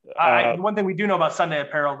 One thing we do know about Sunday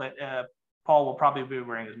apparel that Paul will probably be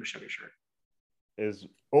wearing his Meshuggah shirt.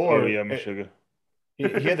 Meshuggah. He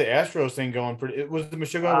had the Astros thing going. Was the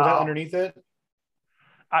Meshuggah, was that underneath it?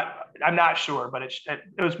 I'm not sure, but it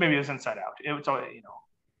was inside out. It was,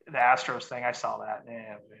 the Astros thing. I saw that.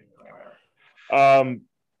 Yeah, I'm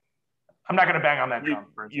not going to bang on that drum.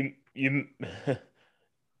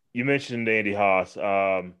 You mentioned Andy Haas.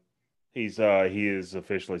 He is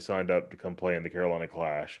officially signed up to come play in the Carolina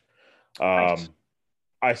Clash. Nice.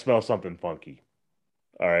 I smell something funky.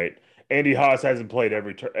 All right, Andy Haas hasn't played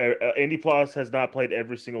Andy Haas has not played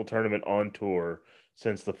every single tournament on tour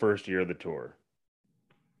since the first year of the tour.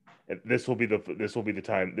 And this will be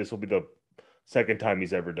the second time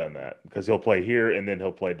he's ever done that, because he'll play here and then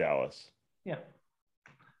he'll play Dallas. Yeah.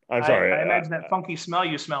 I'm sorry. I imagine that funky smell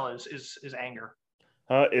you smell is anger.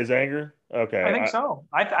 Is anger? Okay. I think so.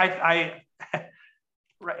 I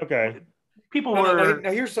right. Okay. People were.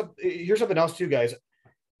 Now here's something else too, guys.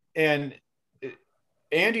 And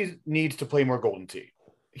Andy needs to play more Golden Tee.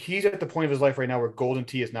 He's at the point of his life right now where Golden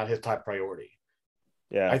Tee is not his top priority.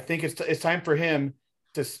 Yeah. I think it's time for him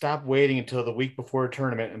to stop waiting until the week before a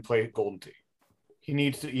tournament and play Golden Tee. He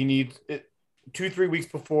needs it 2-3 weeks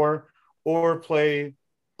before, or play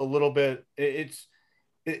a little bit.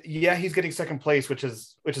 He's getting second place, which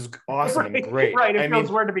is awesome and great. Right. It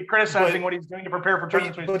feels weird to be criticizing what he's doing to prepare for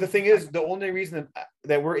tournaments. But the thing is, the only reason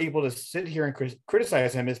that we're able to sit here and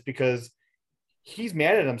criticize him is because he's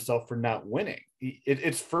mad at himself for not winning.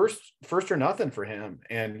 It's first or nothing for him,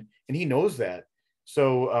 and he knows that.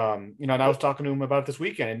 So, and I was talking to him about it this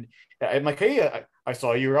weekend. I'm like, hey, I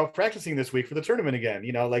saw you were out practicing this week for the tournament again.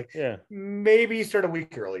 Maybe start a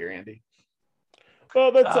week earlier, Andy.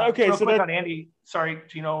 Well, that's okay. Real quick on Andy. Sorry,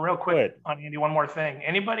 real quick on Andy. One more thing.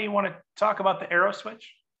 Anybody want to talk about the arrow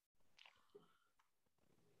switch?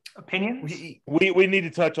 Opinions? We need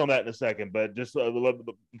to touch on that in a second, but just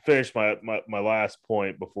finish my last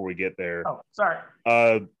point before we get there. Oh, sorry.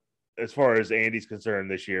 As far as Andy's concerned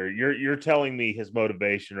this year, you're telling me his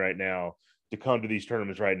motivation right now to come to these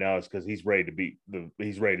tournaments right now is because he's ready to beat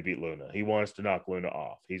Luna. He wants to knock Luna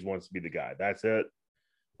off. He wants to be the guy. That's it.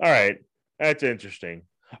 All right, that's interesting.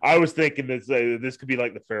 I was thinking that this could be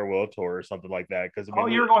like the farewell tour or something like that. Because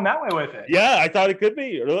you were going that way with it. Yeah, I thought it could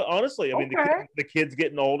be. Honestly, I mean, the kid's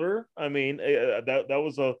getting older. I mean, that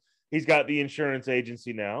was he's got the insurance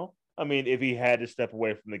agency now. I mean, if he had to step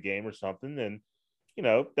away from the game or something, then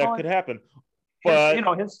that could happen. But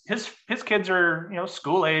his kids are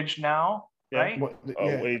school age now, right?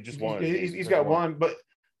 He just won. He's got one,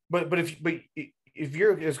 but if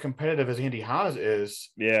you're as competitive as Andy Haas is,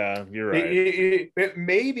 yeah, you're right.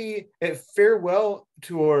 Maybe at farewell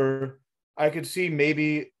tour, I could see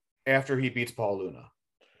maybe after he beats Paul Luna.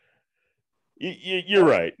 You're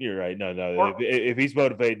right. You're right. No. If he's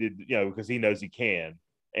motivated, because he knows he can,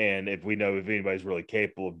 and if we know if anybody's really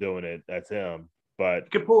capable of doing it, that's him. But you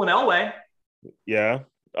could pull an Elway. Yeah.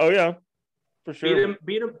 Oh yeah. For sure.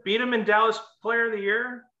 Beat him in Dallas Player of the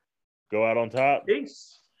Year. Go out on top.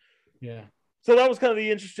 Peace. Yeah. So that was kind of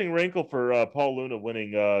the interesting wrinkle for Paul Luna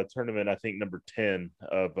winning tournament. I think number 10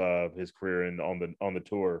 of his career and on the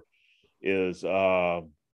tour is that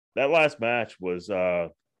last match was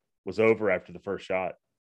was over after the first shot.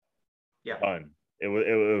 Yeah. Done. It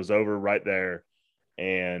was over right there.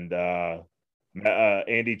 And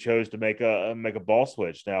Andy chose to make a ball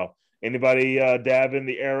switch. Now, anybody dab in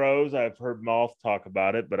the arrows? I've heard Moth talk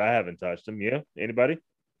about it, but I haven't touched them. Yeah, anybody?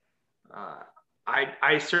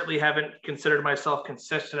 I certainly haven't considered myself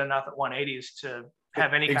consistent enough at 180s to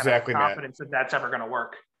have any kind of confidence that that's ever going to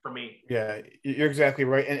work for me. Yeah, you're exactly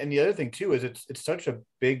right. And the other thing too is it's such a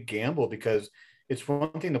big gamble because it's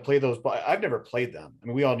one thing to play those. I've never played them. I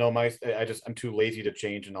mean, we all know I'm too lazy to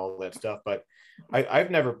change and all that stuff. But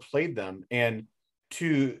I've never played them. And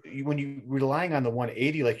when you relying on the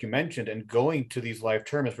 180, like you mentioned, and going to these live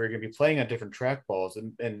tournaments where you're going to be playing on different track balls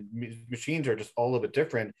and machines are just all a little bit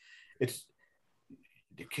different. It's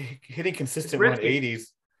hitting consistent 180s.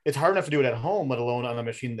 It's hard enough to do it at home, let alone on a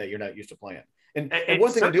machine that you're not used to playing. And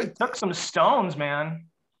one thing it took some stones, man.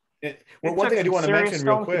 One thing I do want to mention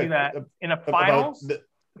real quick in a finals.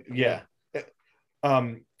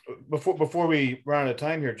 Before we run out of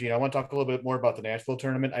time here, Gene, I want to talk a little bit more about the Nashville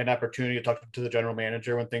tournament. I had an opportunity to talk to the general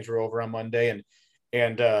manager when things were over on Monday,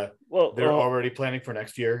 and they're already planning for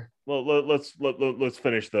next year. Well, let's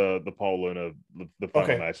finish the Paul Luna the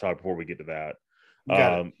final match talk before we get to that.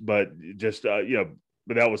 But just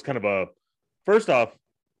but that was kind of a first off.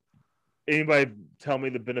 Anybody tell me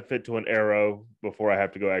the benefit to an arrow before I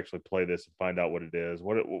have to go actually play this and find out what it is?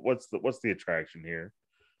 What's the attraction here?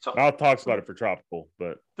 So Mal talks about it for tropical,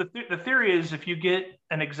 but the theory is if you get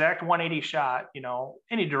an exact 180 shot,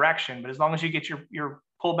 any direction, but as long as you get your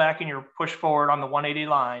pull back and your push forward on the 180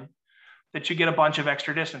 line, that you get a bunch of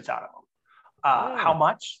extra distance out of them. How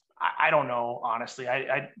much? I don't know, honestly.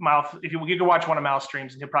 Mal, if you can watch one of Mal's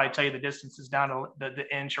streams, and he'll probably tell you the distance is down to the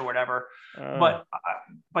inch or whatever. But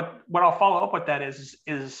what I'll follow up with that is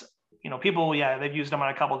people, they've used them on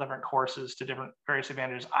a couple of different courses to different various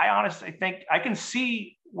advantages. I honestly think I can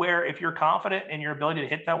see where if you're confident in your ability to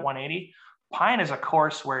hit that 180, Pine is a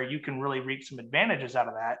course where you can really reap some advantages out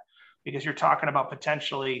of that because you're talking about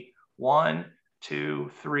potentially 1, 2,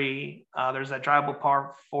 3. There's that drivable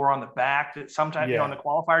par 4 on the back that sometimes the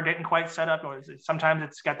qualifier didn't quite set up. Or sometimes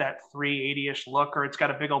it's got that 380-ish look, or it's got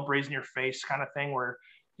a big old breeze in your face kind of thing where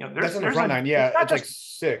that's on the front nine. Yeah, it's like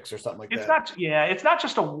 6 or something like that. It's not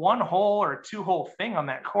just a 1-hole or 2-hole thing on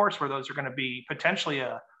that course where those are going to be potentially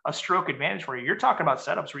a stroke advantage for you. You're talking about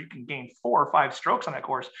setups where you can gain 4 or 5 strokes on that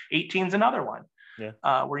course. 18's another one,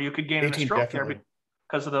 where you could gain a stroke definitely. There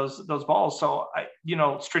because of those balls. So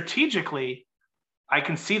strategically, I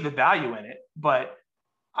can see the value in it, but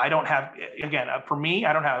I don't have, again, for me,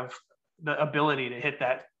 I don't have the ability to hit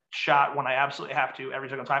that shot when I absolutely have to every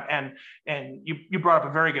single time. And you brought up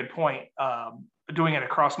a very good point. Doing it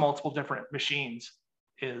across multiple different machines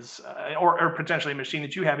is, or potentially a machine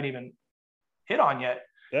that you haven't even hit on yet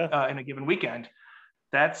in a given weekend.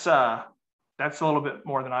 That's a little bit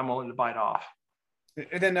more than I'm willing to bite off.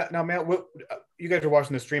 And then now, Matt, you guys are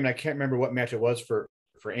watching the stream, and I can't remember what match it was for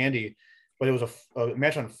Andy, but it was a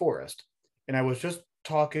match on Forest. And I was just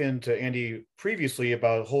talking to Andy previously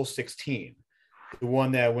about hole 16, the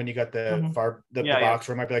one that when you got the box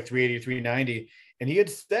where it might be like 380, 390. And he had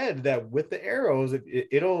said that with the arrows,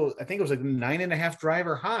 it'll, I think it was like 9.5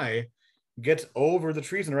 driver high, gets over the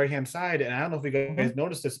trees on the right-hand side. And I don't know if you guys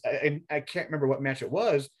noticed this. I can't remember what match it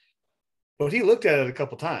was, but he looked at it a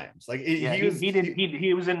couple times. Like he was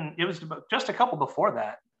in, it was just a couple before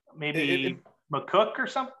that, maybe McCook or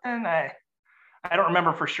something. I don't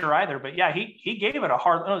remember for sure either, but he gave it a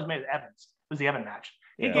hard. No, it was maybe Evans. It was the Evan match.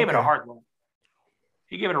 He gave it a hard look.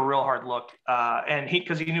 He gave it a real hard look, and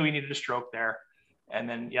because he knew he needed a stroke there, and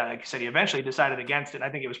then like I said, he eventually decided against it. I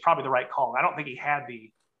think it was probably the right call. I don't think he had the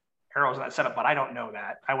arrows in that setup, but I don't know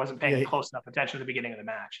that. I wasn't paying close enough attention at the beginning of the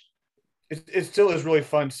match. It still is really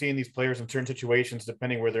fun seeing these players in certain situations,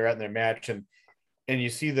 depending where they're at in their match, and you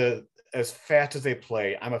see as fast as they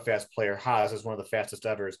play. I'm a fast player. Haas is one of the fastest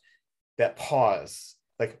evers. That pause,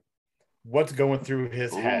 like what's going through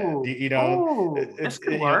his head, this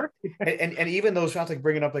could work. and even those shots, like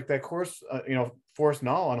bringing up like that course, Forrest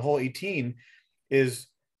Null on hole 18 is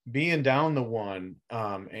being down the one,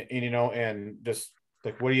 and just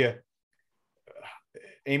like, what are you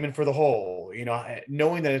aiming for the hole,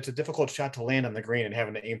 knowing that it's a difficult shot to land on the green and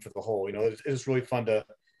having to aim for the hole, it's really fun to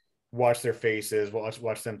watch their faces,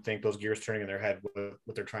 watch them think, those gears turning in their head,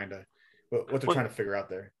 what they're trying to figure out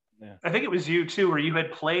there. Yeah. I think it was you too, where you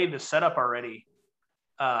had played the setup already.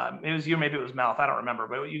 It was you, maybe it was Mouth. I don't remember,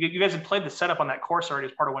 but you guys had played the setup on that course already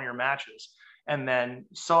as part of one of your matches, and then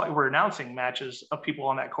we're announcing matches of people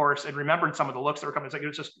on that course and remembered some of the looks that were coming. It's like it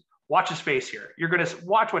was just watch his face here. You're going to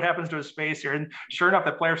watch what happens to his face here. And sure enough,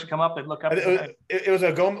 the players would come up and look up. It was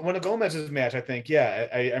one of Gomez's match, I think. Yeah,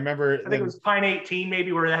 I remember. I think it was Pine 18,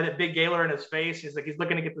 maybe, where they had that big Gaylor in his face. He's like, he's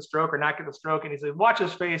looking to get the stroke or not get the stroke. And he's like, watch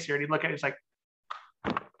his face here. And he'd look at it. He's like,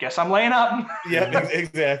 guess I'm laying up. Yeah,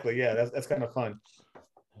 exactly. Yeah, that's kind of fun.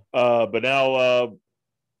 But now,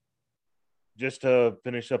 just to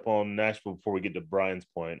finish up on Nashville before we get to Brian's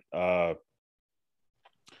point,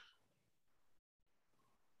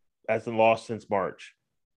 hasn't lost since March.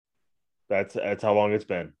 That's how long it's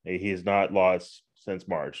been. He has not lost since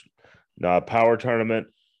March. Not a power tournament,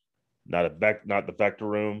 not the Vector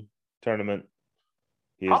Room tournament.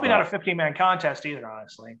 Probably not a 15-man contest either,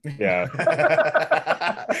 honestly. Yeah.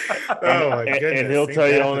 Oh my goodness. And he'll tell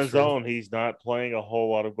you on his own, he's not playing a whole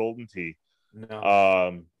lot of Golden Tee.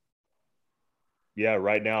 No. Yeah,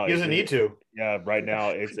 right now he doesn't need to. Yeah, right now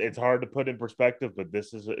it's hard to put in perspective, but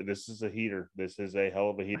this is a heater. This is a hell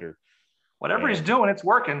of a heater. Whatever he's doing, it's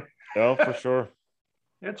working. Oh, for sure.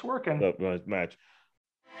 It's working. The match.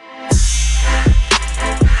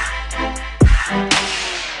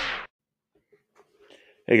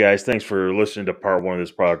 Hey guys, thanks for listening to part 1 of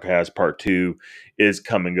this podcast. Part 2 is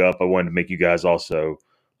coming up. I wanted to make you guys also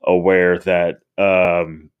aware that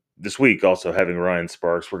this week, also having Ryan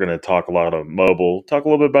Sparks, we're going to talk a lot of mobile, talk a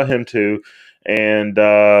little bit about him too, and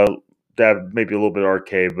that maybe a little bit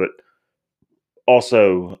arcade, but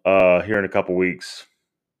also here in a couple weeks,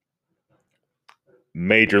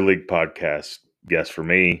 Major League podcast guest for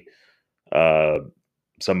me,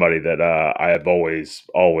 somebody that I have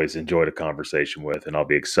always enjoyed a conversation with, and I'll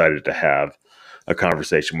be excited to have a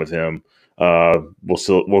conversation with him.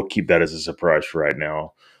 We'll keep that as a surprise for right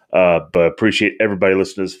now. But appreciate everybody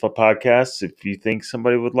listening to this podcast. If you think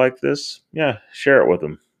somebody would like this, share it with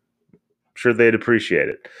them. I'm sure they'd appreciate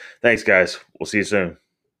it. Thanks, guys. We'll see you soon.